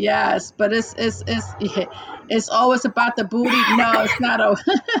 Yes, but it's always about the booty. No, it's not.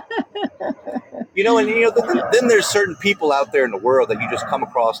 And then there's certain people out there in the world that you just come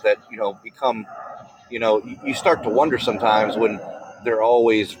across that become you start to wonder sometimes when they're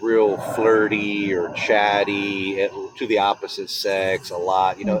always real flirty or chatty to the opposite sex a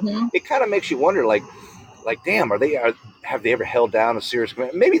lot. Hmm. It kind of makes you wonder, like, damn, have they ever held down a serious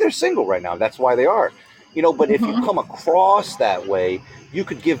commitment? Maybe they're single right now. That's why they are. But if you Hmm. come across that way, you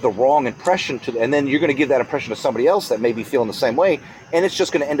could give the wrong impression and then you're going to give that impression to somebody else that may be feeling the same way, and it's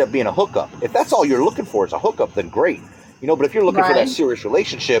just going to end up being a hookup. If that's all you're looking for is a hookup, then great. But if you're looking for that Right, serious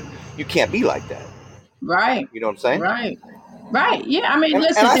relationship, you can't be like that. right, You know what I'm saying? right, right. Yeah, I mean, And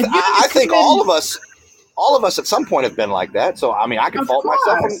listen, I, if th- you I ain't think committed, all of us at some point have been like that. So I mean, I can of fault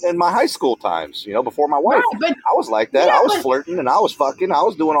myself course, in my high school times. Before my wife, right, but I was like that. yeah, I was but flirting and I was fucking. I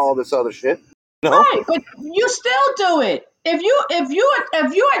was doing all this other shit. You know? right, but you still do it.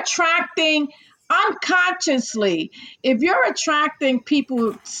 If you're attracting unconsciously, if you're attracting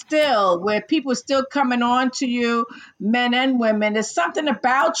people still, where people still coming on to you, men and women, there's something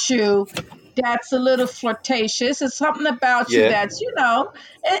about you that's a little flirtatious. It's something about you Yeah. that's,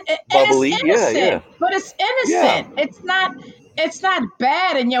 and it's Bubbly. Yeah. Yeah. innocent, but it's Yeah. innocent. It's not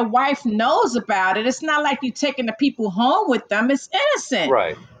bad, and your wife knows about it. It's not like you taking the people home with them. It's innocent.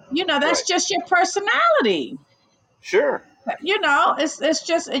 Right. That's Right. just your personality. Sure. It's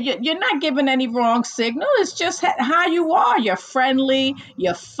just you're not giving any wrong signal. It's just how you are. You're friendly.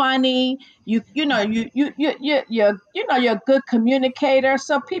 You're funny. You're a good communicator.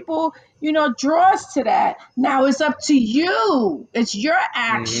 So people draws to that. Now it's up to you. It's your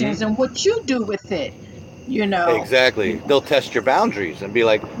actions and Mm-hmm. what you do with it. You know. Exactly. They'll test your boundaries and be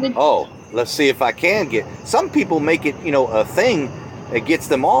like, "Oh, let's see if I can get." Some people make it, a thing that gets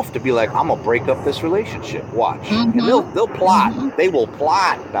them off to be like, "I'm gonna break up this relationship." Watch, and Mhm. they'll plot. Mhm. They will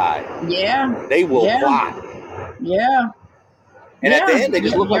plot, die. Yeah. They will Yeah. plot, Yeah. and at the Yeah. end, they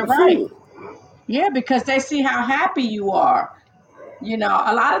just look like You're a right. fool. Yeah, because they see how happy you are.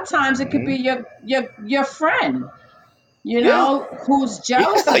 A lot of times it could be Mm-hmm. your friend, Yeah, who's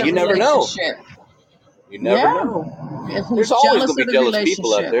jealous yeah. of the You never know. relationship. You never Yeah, know. There's who's always jealous gonna of be the jealous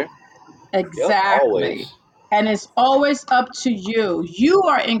people out relationship. there. Yep, Exactly. always. And it's always up to you. You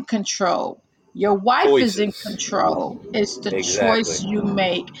are in control. Your wife is in Choices. control. It's the choice Exactly. you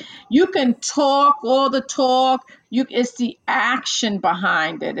make. You can talk all the talk. It's the action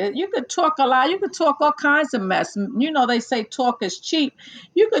behind it. You could talk a lot. You could talk all kinds of mess. They say talk is cheap.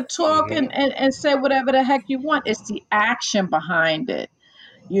 You could talk and, Mm-hmm. and, and say whatever the heck you want. It's the action behind it.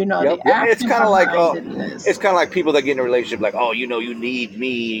 Yep, The yep. It's action kind of like behind it is. it's kind of like people that get in a relationship like, oh, you need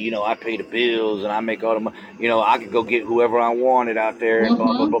me. I pay the bills and I make all the money. I could go get whoever I wanted out there and blah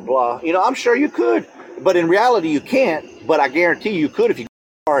blah Mm-hmm. blah blah. I'm sure you could, but in reality you can't. But I guarantee you could if you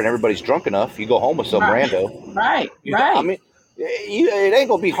go and everybody's drunk enough. You go home with some Right. rando. Right. I Right. mean, it ain't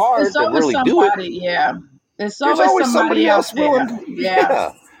gonna be It's hard to always really do it. somebody, yeah. It's There's always always somebody somebody out else there. willing. Yeah,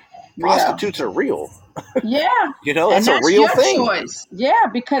 Yeah, yeah, prostitutes are real. yeah. And That's a that's real your thing. choice. Yeah,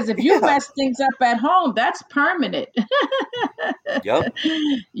 because if you Yeah. mess things up at home, that's permanent. Yep.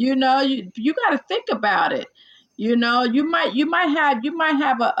 You got to think about it. You might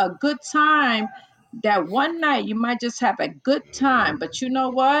have a good time that one night. You might just have a good time, but you know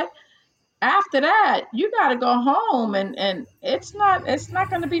what? After that, you got to go home, and it's not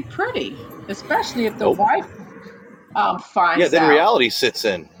going to be pretty, especially if the Nope. wife Yeah. finds Then out. reality sits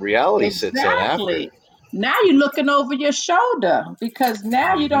in. Reality sits in after. Exactly. Now you're looking over your shoulder because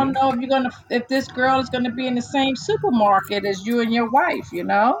now you don't Hmm. know if this girl is gonna be in the same supermarket as you and your wife.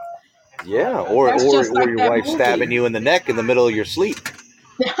 Yeah, or That's or just or like your that wife movie. stabbing you in the neck in the middle of your sleep.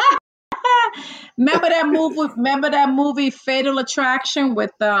 Remember that movie? Remember that movie Fatal Attraction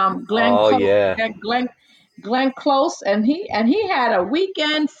with Glenn Oh Close, yeah. Glenn Close, and he had a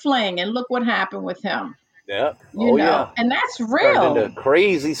weekend fling, and look what happened with him. Yeah. Oh yeah. And that's Turned into a real.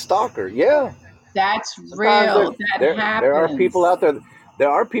 crazy stalker. Yeah. That's Sometimes real. That there are people happens. out there. There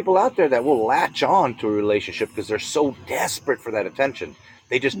are people out there that will latch on to a relationship because they're so desperate for that attention.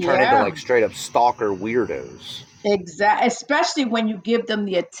 They just turn into Yeah. like straight up stalker weirdos. Especially when you give them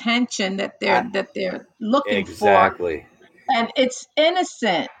the attention that I, they're looking for, exactly. and it's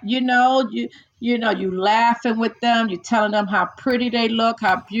innocent. you laughing with them, you telling them how pretty they look,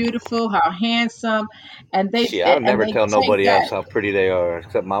 how beautiful, how handsome, and they Shit, I would and never they tell take nobody else that how pretty they are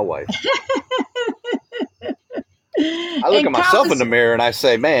except my wife. I look at and myself in convers. the mirror and I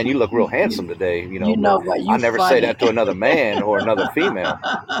say, "Man, you look real You, handsome today," you but know what? I You never say funny. that to another man or another female.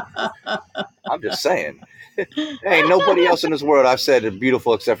 I'm just saying. There ain't nobody else in this world I've said is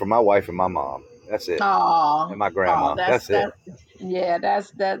beautiful except for my wife and my mom. That's it. Oh, And my oh, grandma. that's That's it. that. Yeah,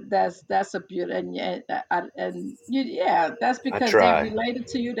 that's a beauty, and yeah, that's I because they try. related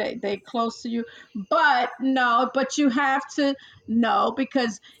to you, they close to you. But no, but you have to know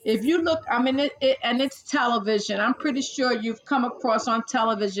because if you look, I mean, and it's television. I'm pretty sure you've come across on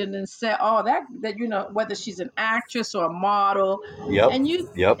television and said, oh, that whether she's an actress or a model, Yep. and you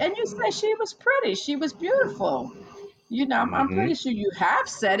Yep. and you say she was pretty, she was beautiful. I'm Hmm. pretty sure you have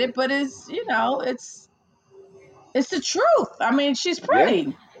said it, but it's the truth. I mean, she's Yeah.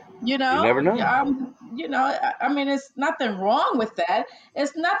 pretty. You never know. I mean, it's nothing wrong with that.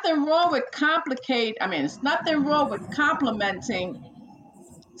 It's nothing wrong with complicate. I mean, it's nothing wrong with complimenting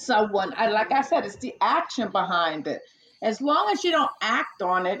someone. Like I said, it's the action behind it. As long as you don't act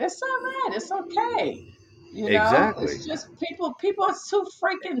on it, it's all right. It's okay. Exactly. It's just people are too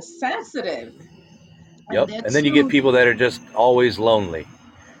freaking sensitive, and Yep. they're And then you get too, people that are just always lonely,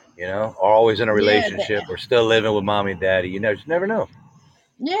 or always in a yeah, relationship or still living with mommy and daddy. Just never know.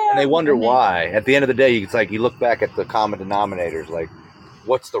 And yeah, they wonder and they, why. At the end of the day, it's like you look back at the common denominators, like,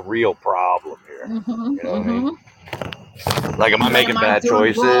 what's the real problem here? mm-hmm, You know what I mean? mm-hmm. Like, am I What am making I bad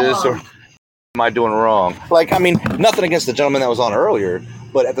doing choices or wrong? am I doing wrong? Like, I mean, nothing against the gentleman that was on earlier,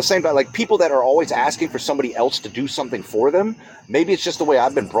 but at the same time, like people that are always asking for somebody else to do something for them, maybe it's just the way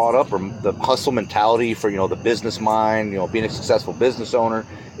I've been brought up or the hustle mentality for, the business mind, being a successful business owner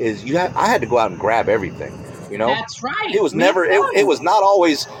is I had to go out and grab everything, you know? That's right. It was Me never, it too. was not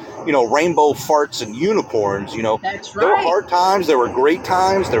always, rainbow farts and unicorns, That's there were right. hard times, there were great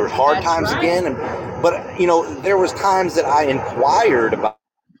times, there were hard That's times right. again. But, there was times that I inquired about,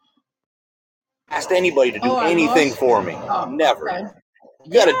 asked anybody to Oh, do I anything lost you. for me. Oh, Never. okay.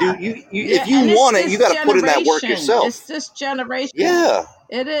 You got to Yeah. do you Yeah. if you And it's want it, you this got to put in that work generation. yourself. It's this generation. Yeah.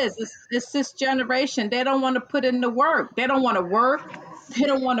 It is. It's this generation. They don't want to put in the work. They don't want to work. They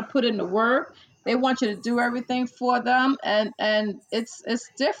don't want to put in the work. They want you to do everything for them. And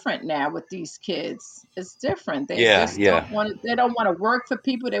it's different now with these kids. It's different. They Yeah. just Yeah. they don't want to work for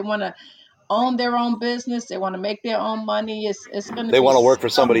people. They want to own their own business. They want to make their own money. It's going to They be want to work for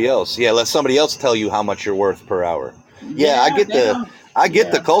some. somebody else. Yeah, let somebody else tell you how much you're worth per hour. Yeah, Yeah, they don't. I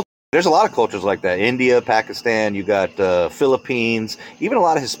get the Yeah. culture. There's a lot of cultures like that. India, Pakistan, you got Philippines, even a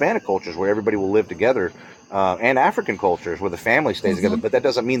lot of Hispanic cultures where everybody will live together, and African cultures where the family stays together. Hmm. But that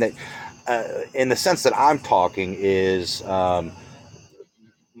doesn't mean that, in the sense that I'm talking, is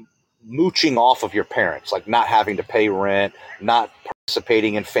mooching off of your parents, like not having to pay rent, not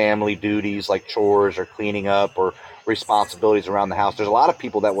participating in family duties like chores or cleaning up or responsibilities around the house. There's a lot of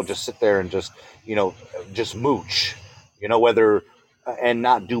people that will just sit there and you know, just mooch, whether and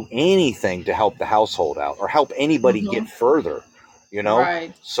not do anything to help the household out or help anybody Hmm. get further, you know.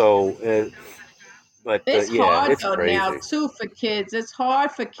 Right. So, but It's yeah, hard it's though now crazy. too for kids. It's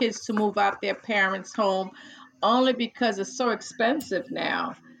hard for kids to move out their parents' home only because it's so expensive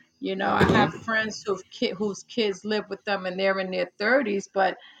now. I have Hmm. friends whose kids live with them and they're in their 30s,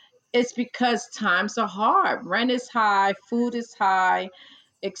 but it's because times are hard. Rent is high, food is high,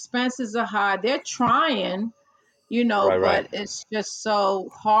 expenses are high. They're trying, Right, right. but it's just so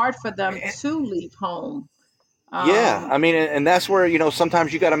hard for them to leave home. Yeah, Um, I mean, and that's where,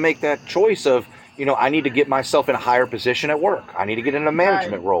 sometimes you got to make that choice of, I need to get myself in a higher position at work. I need to get in a right,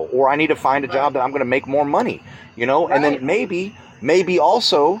 management role, or I need to find a job right, that I'm going to make more money, and then right. maybe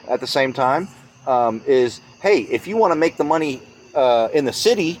also at the same time, is, hey, if you want to make the money in the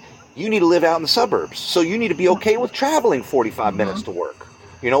city, you need to live out in the suburbs. So you need to be okay with traveling 45 minutes Hmm. to work,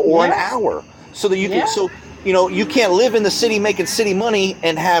 or an Yeah, hour so that you can, yeah. so you can't live in the city making city money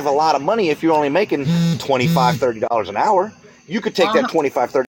and have a lot of money if you're only making 25 $30 an hour. You could take that Uh-huh.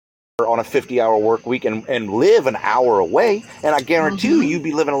 25 30 on a 50-hour work week and live an hour away, and I guarantee you Hmm. you'd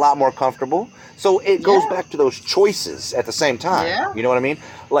be living a lot more comfortable. So it goes Yeah, back to those choices at the same time, yeah, you know what I mean?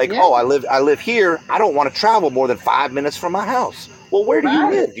 Like, yeah. oh, I live here, I don't want to travel more than 5 minutes from my house. Well, where do you Right.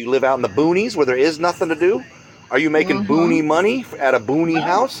 live? Do you live out in the boonies where there is nothing to do? Are you making Hmm. boony money at a boony Right.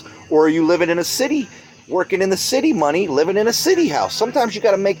 house, or are you living in a city, working in the city money, living in a city house? Sometimes you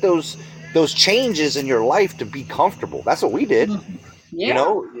got to make those changes in your life to be comfortable. That's what we did. Mhm. Yeah,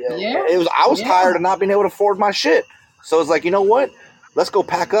 yeah, I was yeah. tired of not being able to afford my shit. So it's like, you know what? Let's go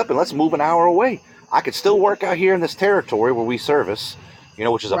pack up and let's move an hour away. I could still work out here in this territory where we service,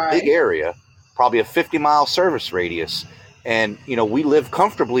 which is a big Right. area. probably a 50-mile service radius. And, we live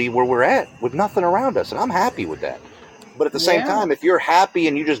comfortably where we're at with nothing around us. And I'm happy with that. But at the same Yeah. time, if you're happy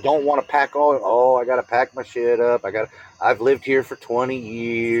and you just don't want to pack I got to pack my shit up. I've lived here for 20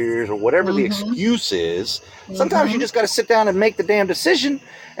 years or whatever the Mm-hmm. excuse is. Sometimes you Mm-hmm. just got to sit down and make the damn decision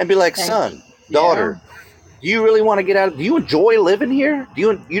and be like, And son, yeah. daughter, do you really want to get out? Do you enjoy living here?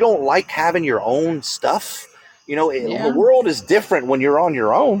 You don't like having your own stuff? Yeah. The world is different when you're on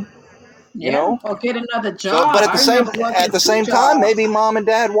your own, Yeah. Or get another So, job. but I remember working at the 2 same time, jobs. maybe mom and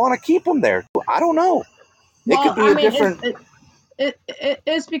dad want to keep them there. I don't know. It Well, could be I a mean, different.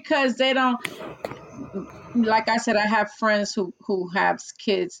 it's because they don't. Like I said, I have friends who have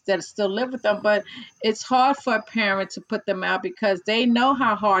kids that still live with them, but it's hard for a parent to put them out because they know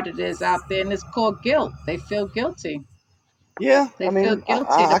how hard it is out there, and it's called guilt. They feel guilty. Yeah, They I feel mean,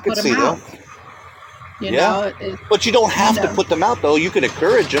 guilty to I could put them see that. out. You Yeah, know, but you don't you have to know, put them out though. You can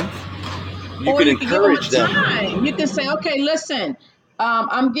encourage them. You or can you can give them a encourage them. time. You can say, okay, listen,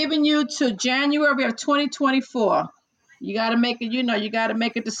 I'm giving you to January of 2024. You got to make it, you got to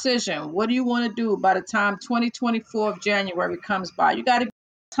make a decision. What do you want to do by the time 2024 of January comes by? You got to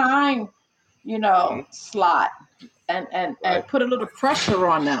time, Mhm. slot and Right. put a little pressure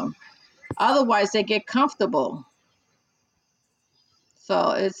on them. Otherwise, they get comfortable.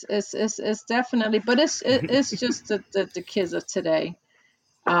 So it's definitely, but it's just the kids of today.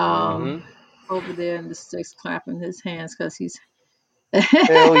 Um, Hmm. over there in the sticks clapping his hands because he's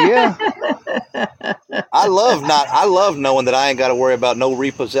Hell yeah. I love knowing that I ain't got to worry about no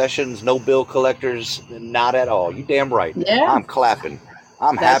repossessions, no bill collectors, not at all. You damn right. Yeah, I'm clapping.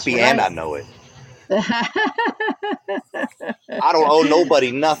 I'm that's happy and right. I know it. I don't owe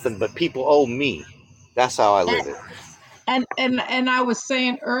nobody nothing, but people owe me. That's how I live it. And I was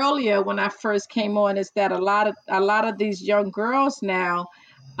saying earlier when I first came on is that a lot of these young girls now,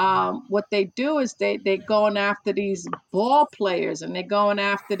 what they do is they going after these ball players and they're going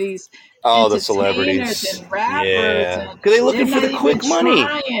after these Oh, the entertainers celebrities. and rappers, Yeah. and Because they they're looking for not the even quick money.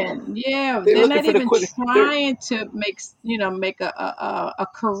 trying. Yeah, They're they're looking not for the even quick. trying to make a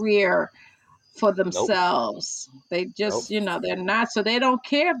career for Nope. themselves. They Nope. just, they're not, so they don't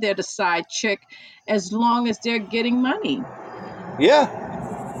care if they're the side chick as long as they're getting money. Yeah.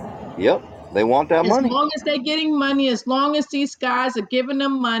 Yep. They want that As money. long as they're getting money, as long as these guys are giving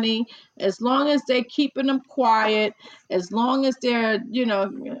them money, as long as they're keeping them quiet, as long as they're,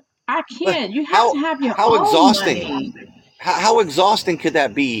 I But can't. You have to how have your how own exhausting? money. How exhausting could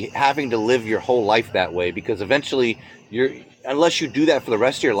that be having to live your whole life that way? Because eventually, unless you do that for the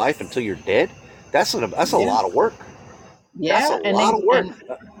rest of your life until you're dead, that's a Yeah, lot of work. That's a yeah, and lot they of work.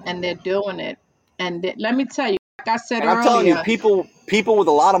 and they're doing it. And let me tell you, like I said And I'm telling you, earlier, people with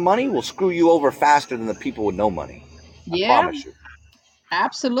a lot of money will screw you over faster than the people with no money. I yeah, promise you.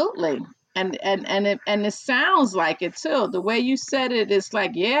 absolutely. And it sounds like it too. The way you said it, it's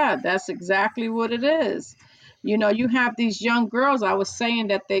like, yeah, that's exactly what it is. You have these young girls. I was saying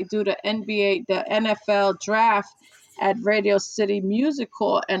that they do the NBA, the NFL draft at Radio City Music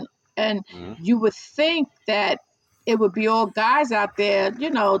Hall, and Mhm. you would think that it would be all guys out there,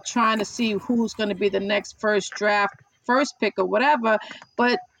 trying to see who's going to be the next first draft, first pick or whatever.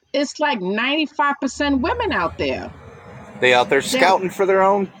 But it's like 95% women out there. They out there That scouting for their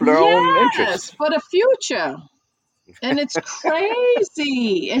own Yes, interest. for the future. And it's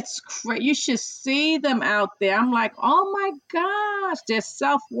crazy. You should see them out there. I'm like, oh my gosh, their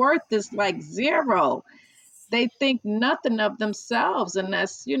self-worth is like zero. They think nothing of themselves. And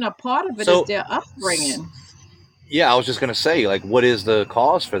that's, part of it is So, their upbringing. yeah, I was just gonna say, like, what is the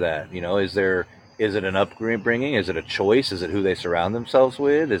cause for that? Is it an upbringing? Is it a choice? Is it who they surround themselves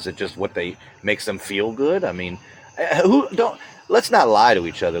with? Is it just what they makes them feel good? I mean, who don't let's not lie to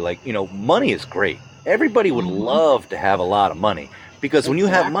each other. Like, money is great. Everybody would Hmm. love to have a lot of money because when you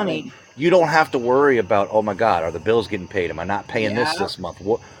have money, Exactly. you don't have to worry about, oh my God, are the bills getting paid? Am I not paying Yeah, this month?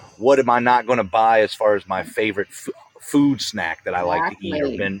 What am I not going to buy as far as my favorite food snack that I like to eat or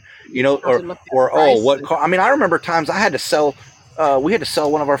exactly. been, You don't have to look at oh, what prices. car? I mean, I remember times I had to sell. We had to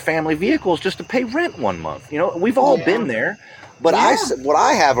sell one of our family vehicles just to pay rent one month. We've all Yeah, been there. But yeah, what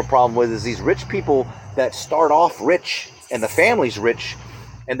I have a problem with is these rich people that start off rich and the family's rich,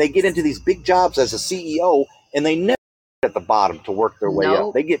 and they get into these big jobs as a CEO, and they never get at the bottom to work their way up.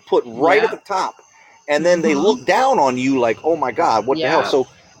 nope, They get put right at yeah, the top, and then they hmm, look down on you like, oh my God, what the hell? yeah, So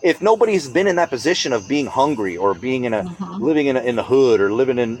if nobody's been in that position of being hungry or being hmm, living in the hood or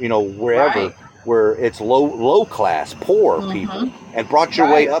living in wherever right, where it's low class poor people hmm, and brought your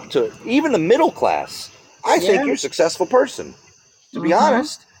way right, up to even the middle class, I think yeah, you're a successful person. To be hmm,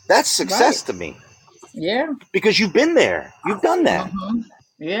 honest, that's right, success to me yeah, because you've been there, you've done that. hmm,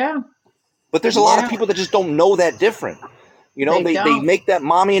 yeah. But there's a lot of Yeah, people that just don't know that different. they They don't. make that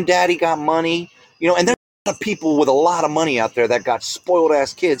mommy and daddy got money, and there's a lot of people with a lot of money out there that got spoiled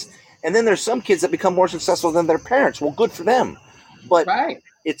ass kids. And then there's some kids that become more successful than their parents. Well, good for them. But Right.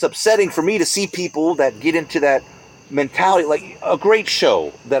 it's upsetting for me to see people that get into that mentality. Like a great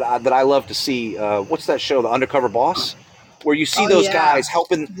show that I love to see. What's that show, The Undercover Boss? Where you see Oh those yeah. guys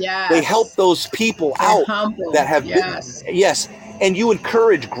helping, they help Yes. those people They're out that humble. have been, Yes. yes, and you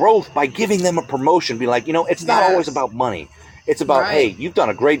encourage growth by giving them a promotion. Be like, it's not always Yes. about money. It's about, hey, Right. you've done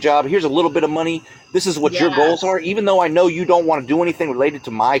a great job. Here's a little bit of money. This is what your goals Yes. are. Even though I know you don't want to do anything related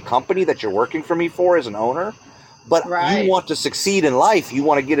to my company that you're working for me for as an owner, but you Right. want to succeed in life. You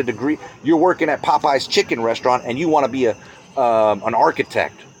want to get a degree. You're working at Popeye's Chicken Restaurant, and you want to be an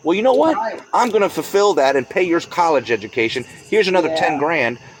architect. Well, you know what? Right. I'm going to fulfill that and pay your college education. Here's another Yeah. 10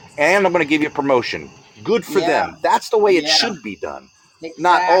 grand, and I'm going to give you a promotion. Good for Yeah. them. That's the way it Yeah. should be done.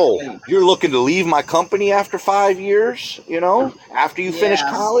 Not, Exactly. you're looking to leave my company after 5 years, after you finish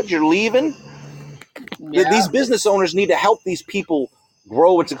Yeah. college, you're leaving. These Yeah. business owners need to help these people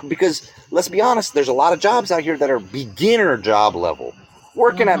grow because let's be honest, there's a lot of jobs out here that are beginner job level.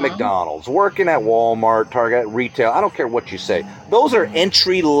 Working at Mm-hmm. McDonald's, working at Walmart, Target, retail, I don't care what you say. Those are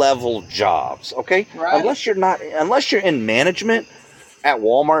entry level jobs, okay? Right. Unless you're in management at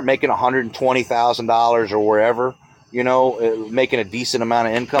Walmart making $120,000 or wherever, making a decent amount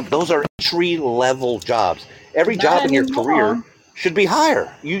of income. Those are entry level jobs. Every Not job in your anymore. career should be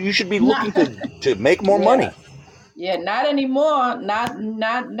higher. You should be Not. looking to make more Yeah. money. Yeah. Not anymore.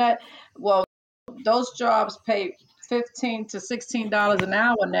 Not. Well, those jobs pay $15 to $16 an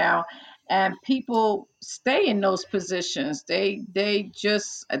hour now, and people stay in those positions. They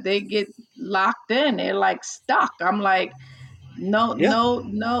get locked in. They're like stuck. I'm like, no, Yeah. no,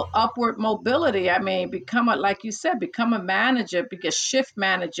 no upward mobility. I mean, like you said, become a manager, become shift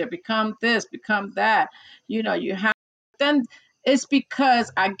manager, become this, become that. You have, then it's because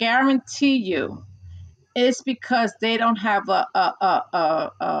I guarantee you, it's because they don't have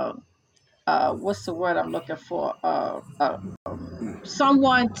what's the word I'm looking for?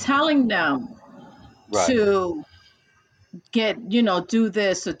 Someone telling them Right. to do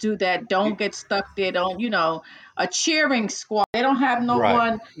this or do that. Don't get stuck there. Don't, a cheering squad. They don't have no Right.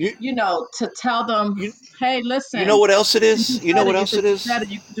 one, You to tell them, you hey, you know listen, what else it you can is? do You know better. what You else could it do is? better.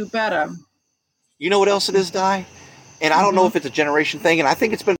 You could do better. You know what else it is, Di? And I don't know Mm-hmm. if it's a generation thing, and I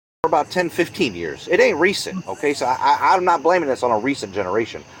think it's been for about 10, 15 years. It ain't recent, okay? So I'm not blaming this on a recent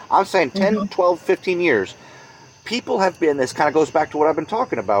generation. I'm saying 10, Mm-hmm. 12, 15 years. People have been, this kind of goes back to what I've been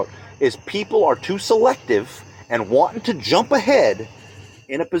talking about, is people are too selective and wanting to jump ahead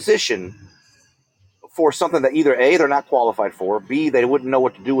in a position for something that either A, they're not qualified for, B, they wouldn't know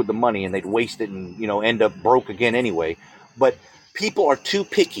what to do with the money and they'd waste it and, end up broke again anyway. But people are too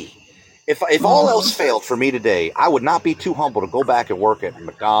picky. If all else Mm-hmm. failed for me today, I would not be too humble to go back and work at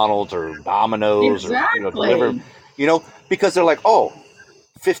McDonald's or Domino's or, deliver, Exactly. because they're like, oh,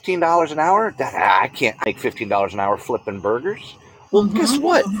 $15 an hour? I can't make $15 an hour flipping burgers. Well, guess Mm-hmm.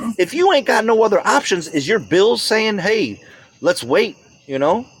 what? Mm-hmm. If you ain't got no other options, is your bills saying, hey, let's wait, you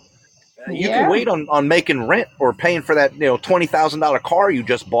can Yeah. wait on making rent or paying for that $20,000 car you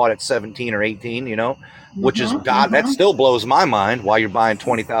just bought at 17 or 18, which is, Mm-hmm. God, that Mm-hmm. still blows my mind why you're buying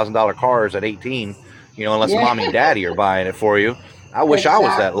 $20,000 cars at 18, unless Yeah. mommy and daddy are buying it for you. I wish I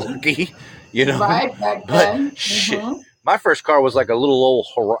was that Exactly. lucky. Right back But then. shit, Mm-hmm. my first car was like a little old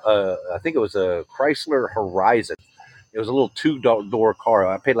I think it was a Chrysler Horizon. It was a little two-door car.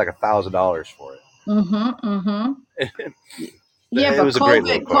 I paid like $1,000 for Mm-hmm. Mm-hmm. it. Yeah, It but was a great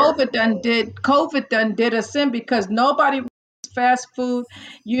little car. COVID done did us in because nobody wants fast food.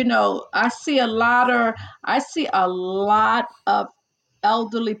 I see a lot of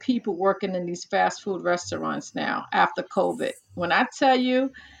elderly people working in these fast food restaurants now after COVID. When I tell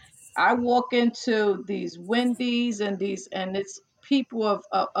you, I walk into these Wendy's and it's people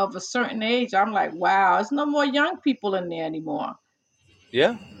of a certain age. I'm like, wow, there's no more young people in there anymore.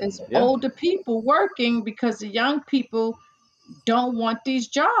 Yeah, It's yeah. older people working because the young people don't want these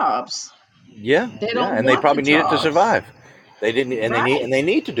jobs. Yeah, They yeah, don't and they want the probably need it to jobs. survive. They didn't, Right. and they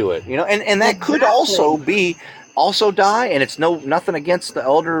need to do it. And that could also Exactly. be die. And it's nothing against the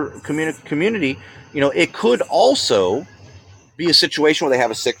elder community. It could also be a situation where they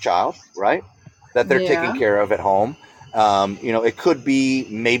have a sick child, right? That they're taking Yeah. care of at home. It could be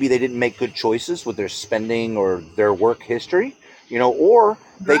maybe they didn't make good choices with their spending or their work history. Or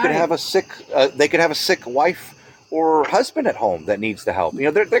they could Right. have a sick wife or husband at home that needs the help.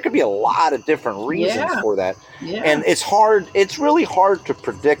 There could be a lot of different reasons Yeah. for that, Yeah. and it's hard. It's really hard to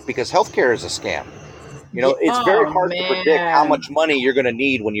predict because healthcare is a scam. Yeah. It's very Oh hard to predict how man. much money you're going to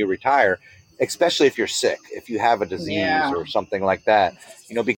need when you retire. especially if you're sick, if you have a disease Yeah. or something like that.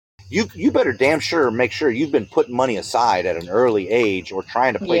 You better damn sure make sure you've been putting money aside at an early age, or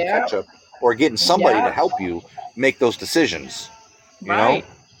trying to play Yeah. catch up, or getting somebody to Yeah. help you make those decisions. You know? Right.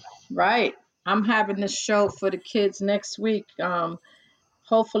 Right. I'm having this show for the kids next week.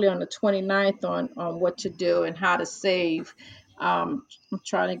 Hopefully on the 29th on what to do and how to save. I'm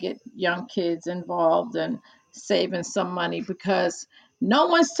trying to get young kids involved and saving some money because no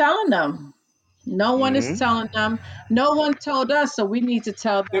one's telling them. No one is Hmm. telling them. No one told us, so we need to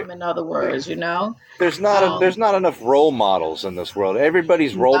tell There, them in other there, words, you know? there's Um, not enough role models in this world.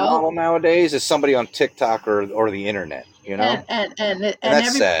 Everybody's role no, model nowadays is somebody on TikTok or the internet. And and that's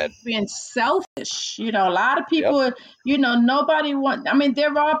everybody's sad. being selfish. You know, a lot of Yep. people, nobody want. I mean,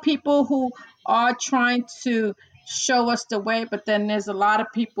 there are people who are trying to show us the way, but then there's a lot of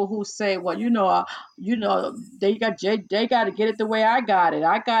people who say, well, they got to get it the way I got it.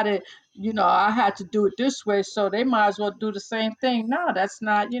 I got it. I had to do it this way, so they might as well do the same thing. No, that's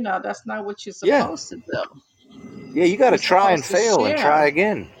not. That's not what you're Yeah. supposed to do. Yeah. You got to You're try and supposed to fail and try share.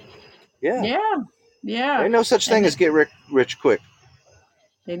 again. Yeah. Yeah, There yeah, ain't no such and thing as get rich quick.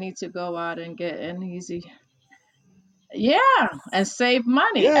 they need to go out and get an easy. Yeah, and save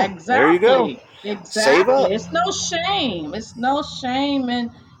money. Yeah. There you go. Exactly. Save up. Exactly. It's no shame. It's no shame in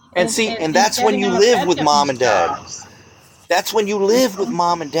And see, and in that's when getting you out of live bed with to mom these and dad. jobs. That's when you live with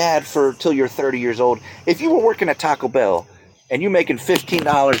mom and dad for till you're 30 years old. If you were working at Taco Bell and you're making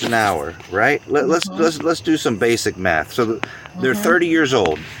 $15 an hour, right? Mm-hmm. Let's do some basic math. So they're Mm-hmm. 30 years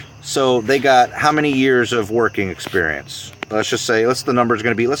old. So they got how many years of working experience? Let's just say, the number's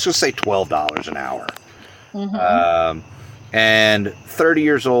going to be, let's just say $12 an hour. Mm-hmm. Um, and 30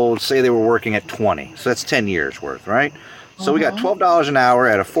 years old, say they were working at 20. So that's 10 years worth, right? So we got Mm-hmm. $12 an hour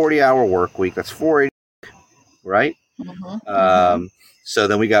at a 40-hour work week. That's 480, right? Mm-hmm. So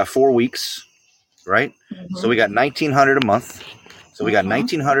then we got 4 weeks, right? So we Mm-hmm. got 1,900 a month. So we got Mm-hmm.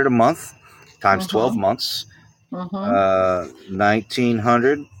 1,900 a month times 12 Mm-hmm. months. Mm-hmm.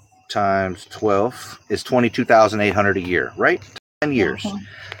 1,900 times 12 is 22,800 a year, right? 10 years.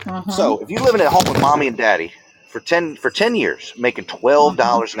 Mm-hmm. So if you're living at home with mommy and daddy for 10 years, making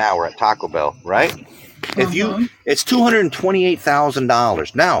 $12 an hour at Taco Bell, right? Mm-hmm. It's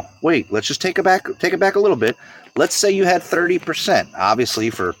 $228,000. Now, wait, let's just take it back a little bit. Let's say you had 30%, obviously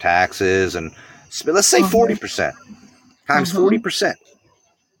for taxes, and let's say Mm-hmm. 40% times Mm-hmm. 40%.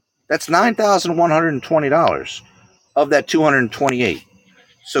 That's $9,120 of that 228.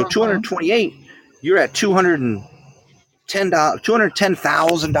 So Mm-hmm. 228, you're at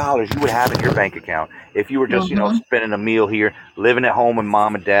 $210,000 you would have in your bank account if you were just, Mm-hmm. spending a meal here, living at home with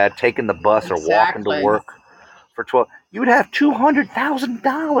mom and dad, taking the bus or walking to Exactly. work for 12. You would have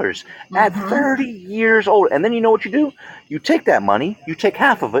 $200,000 at Mm-hmm. 30 years old. And then you know what you do? You take that money, you take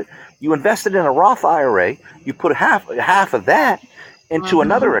half of it, you invest it in a Roth IRA, you put half of that into Mm-hmm.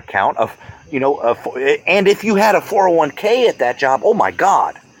 another account and if you had a 401k at that job, oh my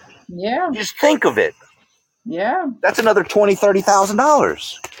God, Yeah. just think of it. Yeah. That's another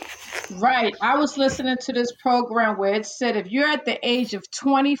 $20,000-$30,000. Right. I was listening to this program where it said if you're at the age of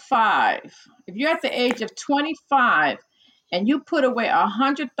 25, if you're at the age of 25 and you put away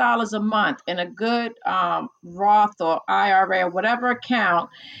 $100 a month in a good Roth or IRA or whatever account,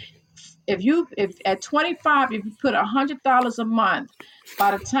 if at 25 if you put $100 a month,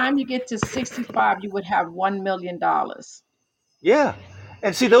 by the time you get to 65, you would have $1 million. Yeah.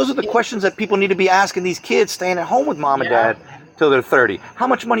 And see, those are the It, questions that people need to be asking these kids staying at home with mom and yeah, dad till they're 30. How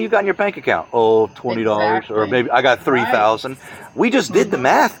much money you got in your bank account? Oh, $20, or exactly. maybe I got Right. 3,000. We just did the Mm-hmm.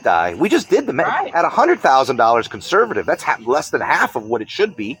 math, Di. We just did the math. Right. At $100,000 conservative, that's less than half of what it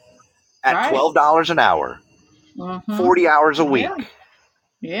should be at Right. $12 an hour, Mm-hmm. 40 hours a Yeah. week.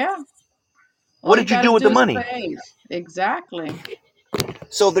 Yeah. What All you did you got do to with do the is money? save. Exactly.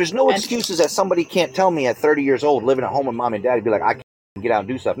 So there's no And excuses that somebody can't tell me at 30 years old, living at home with mom and dad, be like, I can't get out and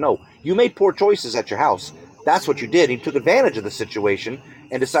do stuff. No, you made poor choices at your house. That's what you did. You took advantage of the situation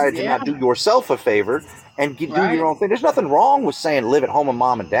and decided to yeah, not do yourself a favor and do right, your own thing. There's nothing wrong with saying live at home with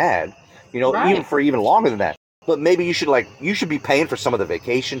mom and dad, even right. for even longer than that. But maybe you should be paying for some of the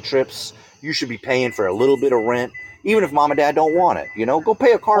vacation trips. You should be paying for a little bit of rent, even if mom and dad don't want it. Go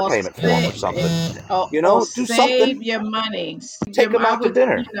pay a car Or payment for them or save, something. or Do something. save your money. Take them I out to would,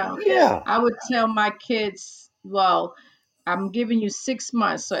 dinner. Yeah. I would tell my kids, well, I'm giving you 6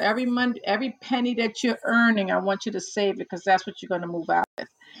 months, so every month, every penny that you're earning, I want you to save it because that's what you're going to move out with.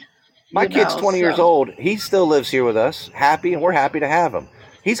 My kid's 20 years So old. He still lives here with us, happy, and we're happy to have him.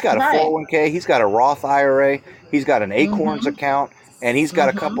 He's got a right. 401k, he's got a Roth IRA, he's got an Acorns Mm-hmm. account, and he's got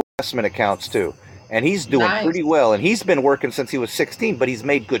a Mm-hmm. couple investment accounts too. And he's doing Nice. pretty well. And he's been working since he was 16, but he's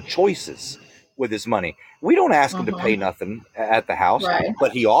made good choices. with his money. We don't ask him to pay Mhm. nothing at the house, Right.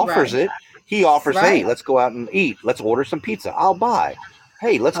 but he offers Right. it. He offers, hey, Right. let's go out and eat. Let's order some pizza. I'll buy.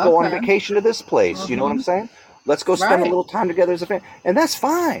 Hey, let's go on Okay. vacation to this place. You know what I'm Mhm. saying? Let's go spend a Right. little time together as a family. And that's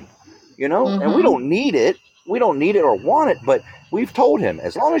fine. And we Mhm. don't need it. We don't need it or want it, but we've told him,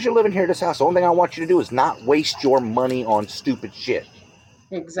 as long as you're living here at this house, the only thing I want you to do is not waste your money on stupid shit.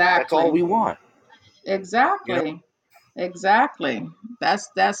 That's all Exactly. we want. Exactly. Exactly.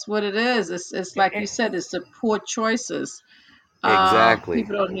 That's what it is. It's like you said, it's the poor choices. Exactly.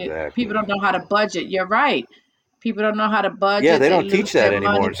 People Exactly. don't know how to budget. You're right. People don't know how to Yeah, budget. they They don't lose teach that their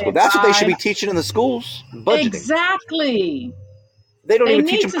anymore money. in school. They That's what they should buy. be teaching in the schools, budgeting. Exactly. They don't They even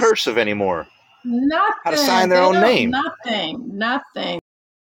teach need them to cursive anymore. How to sign nothing. their They own don't name. nothing.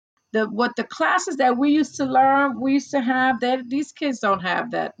 The classes that we used to learn, we used to have that these kids don't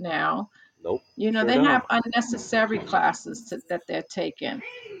have that now. Nope, You know, sure they have don't. unnecessary classes that they're taking,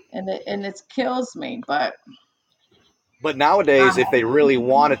 and it kills me. But But nowadays, if uh, they really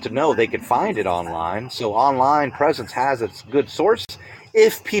wanted to know, they could find it online. So online presence has its good source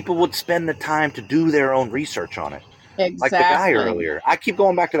if people would spend the time to do their own research on it. Like the guy exactly. earlier. I keep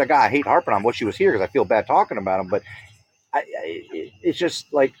going back to that guy. I hate harping on what she was here because I feel bad talking about him. But it's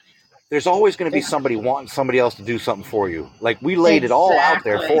just like there's always going to be Ex- somebody wanting somebody else to do something for you. Like we laid it all out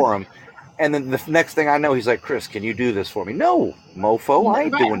there exactly. for him. And then the next thing I know, he's like, Chris, can you do this for me? No, mofo, I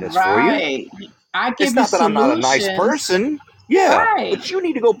ain't Right, doing this for you. right. I It's give you not that I'm not a nice solutions. person. Yeah, Right. but you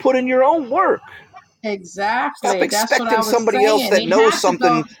need to go put in your own work. Stop Exactly. That's what I expecting was somebody else saying. that They knows have to go.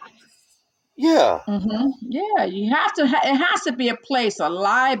 something. Yeah, Yeah, you have to. It has to be a place, a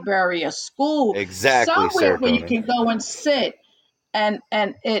library, a school, exactly, somewhere where you serotonin. can go and sit and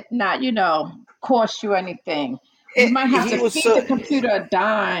it not, cost you anything. You might have He to was feed so. the computer a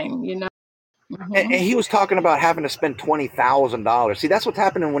dime. And Hmm. he was talking about having to spend $20,000. See, that's what's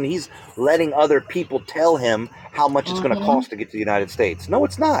happening when he's letting other people tell him how much it's going to Hmm. cost to get to the United States. No,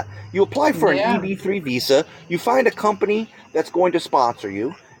 it's not. You apply for an Yeah. EB3 visa, you find a company that's going to sponsor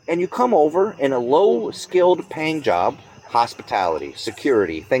you, and you come over in a low skilled paying job, hospitality,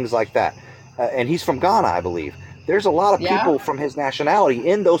 security, things like that. And he's from Ghana, I believe. There's a lot of Yeah. people from his nationality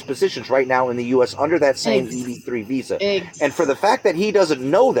in those positions right now in the U.S. under that same Ex, EB3 visa. And for ex, the fact that he doesn't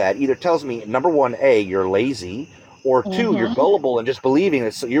know that either tells me, number one, A, you're lazy, or two, you're hmm gullible and just believing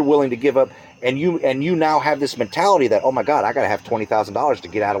that you're willing to give up, and you now have this mentality that, oh my God, I got to have $20,000 to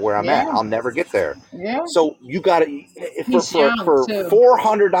get out of where I'm Yeah. at. I'll never get there. Yeah. So you got to for He's young for too.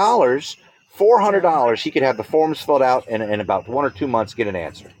 $400, Yeah. he could have the forms filled out and in about 1 or 2 months get an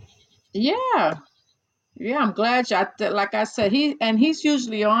answer. Yeah. Yeah, I'm glad like I said, he's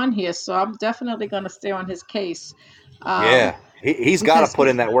usually on here, so I'm definitely going to stay on his case. Um, Yeah, he's got to because put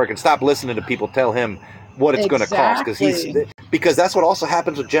in that work and stop listening to people tell him what it's going to cost exactly. because that's what also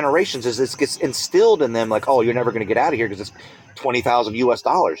happens with generations is this gets instilled in them like, oh, you're never going to get out of here because it's 20,000 US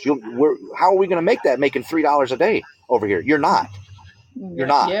dollars. How are we going to make that making $3 a day over here? You're not. You're Yeah,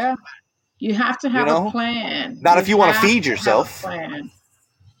 not. yeah. You have to You have a know, plan. not You if you want to have feed to have a yourself. plan.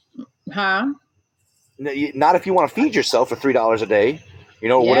 Huh? Not if you want to feed yourself for $3 a day.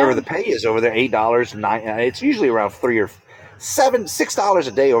 Whatever Yeah, the pay is over there, $8, nine. It's usually around $6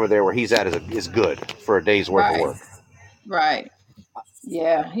 a day over there where he's at is good for a day's worth of right, work. right.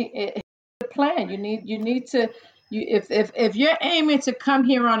 Yeah, the plan. You need to if you're aiming to come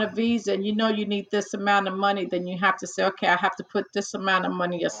here on a visa and you know you need this amount of money, then you have to say, okay, I have to put this amount of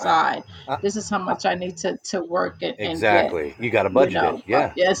money aside. Uh, This is how much I need to work and get, Exactly. You got to budget it. but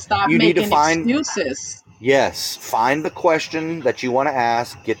Yeah. yeah, stop You need to making find, excuses. yes, find the question that you want to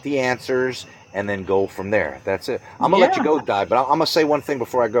ask, get the answers, and then go from there. That's it. I'm going to let you Yeah. go, Di, but I'm going to say one thing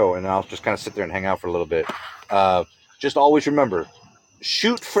before I go, and I'll just kind of sit there and hang out for a little bit. Just always remember,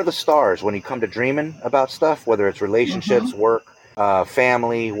 shoot for the stars when you come to dreaming about stuff, whether it's Mm-hmm. relationships, work,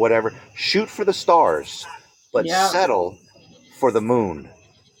 family, whatever. Shoot for the stars, but Yeah. settle for the moon.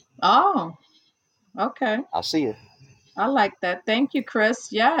 Oh, okay. I'll see you. I like that. Thank you, Chris.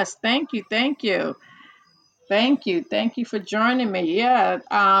 Yes, thank you, thank you. Thank you for joining me. Yeah.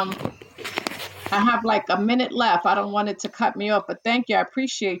 I have like a minute left. I don't want it to cut me off, but thank you. I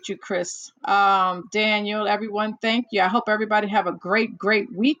appreciate you, Chris. Daniel, everyone, thank you. I hope everybody have a great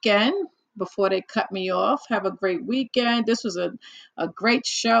weekend before they cut me off. Have a great weekend. This was a great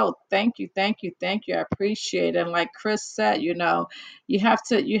show. Thank you. I appreciate it. And like Chris said, you have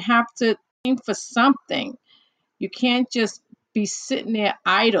to aim for something. You can't just be sitting there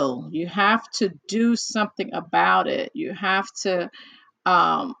idle. You have to do something about it. You have to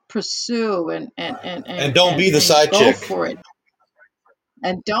pursue And don't be the and side go chick. for it.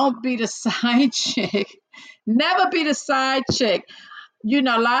 And don't be the side chick. Never be the side chick.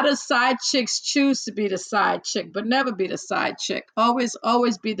 A lot of side chicks choose to be the side chick, but never be the side chick.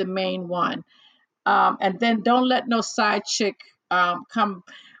 Always be the main one. And then don't let no side chick come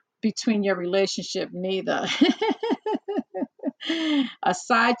between your relationship neither. A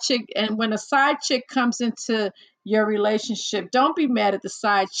side chick, and when a side chick comes into your relationship, don't be mad at the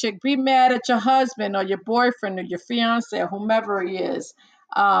side chick. Be mad at your husband or your boyfriend or your fiance or whomever he is.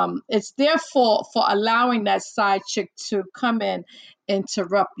 It's their fault for allowing that side chick to come in,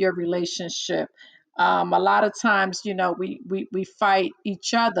 interrupt your relationship. A lot of times, we fight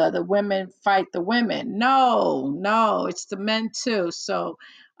each other. The women fight the women. No, no, it's the men too. So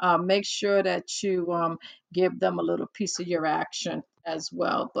make sure that you give them a little piece of your action as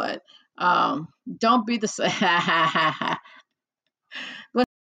well. But don't be the what,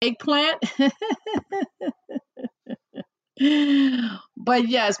 eggplant. But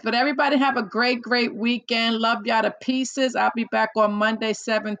yes, but everybody have a great weekend. Love y'all to pieces. I'll be back on Monday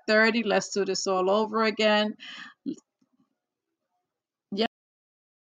 7:30. Let's do this all over again.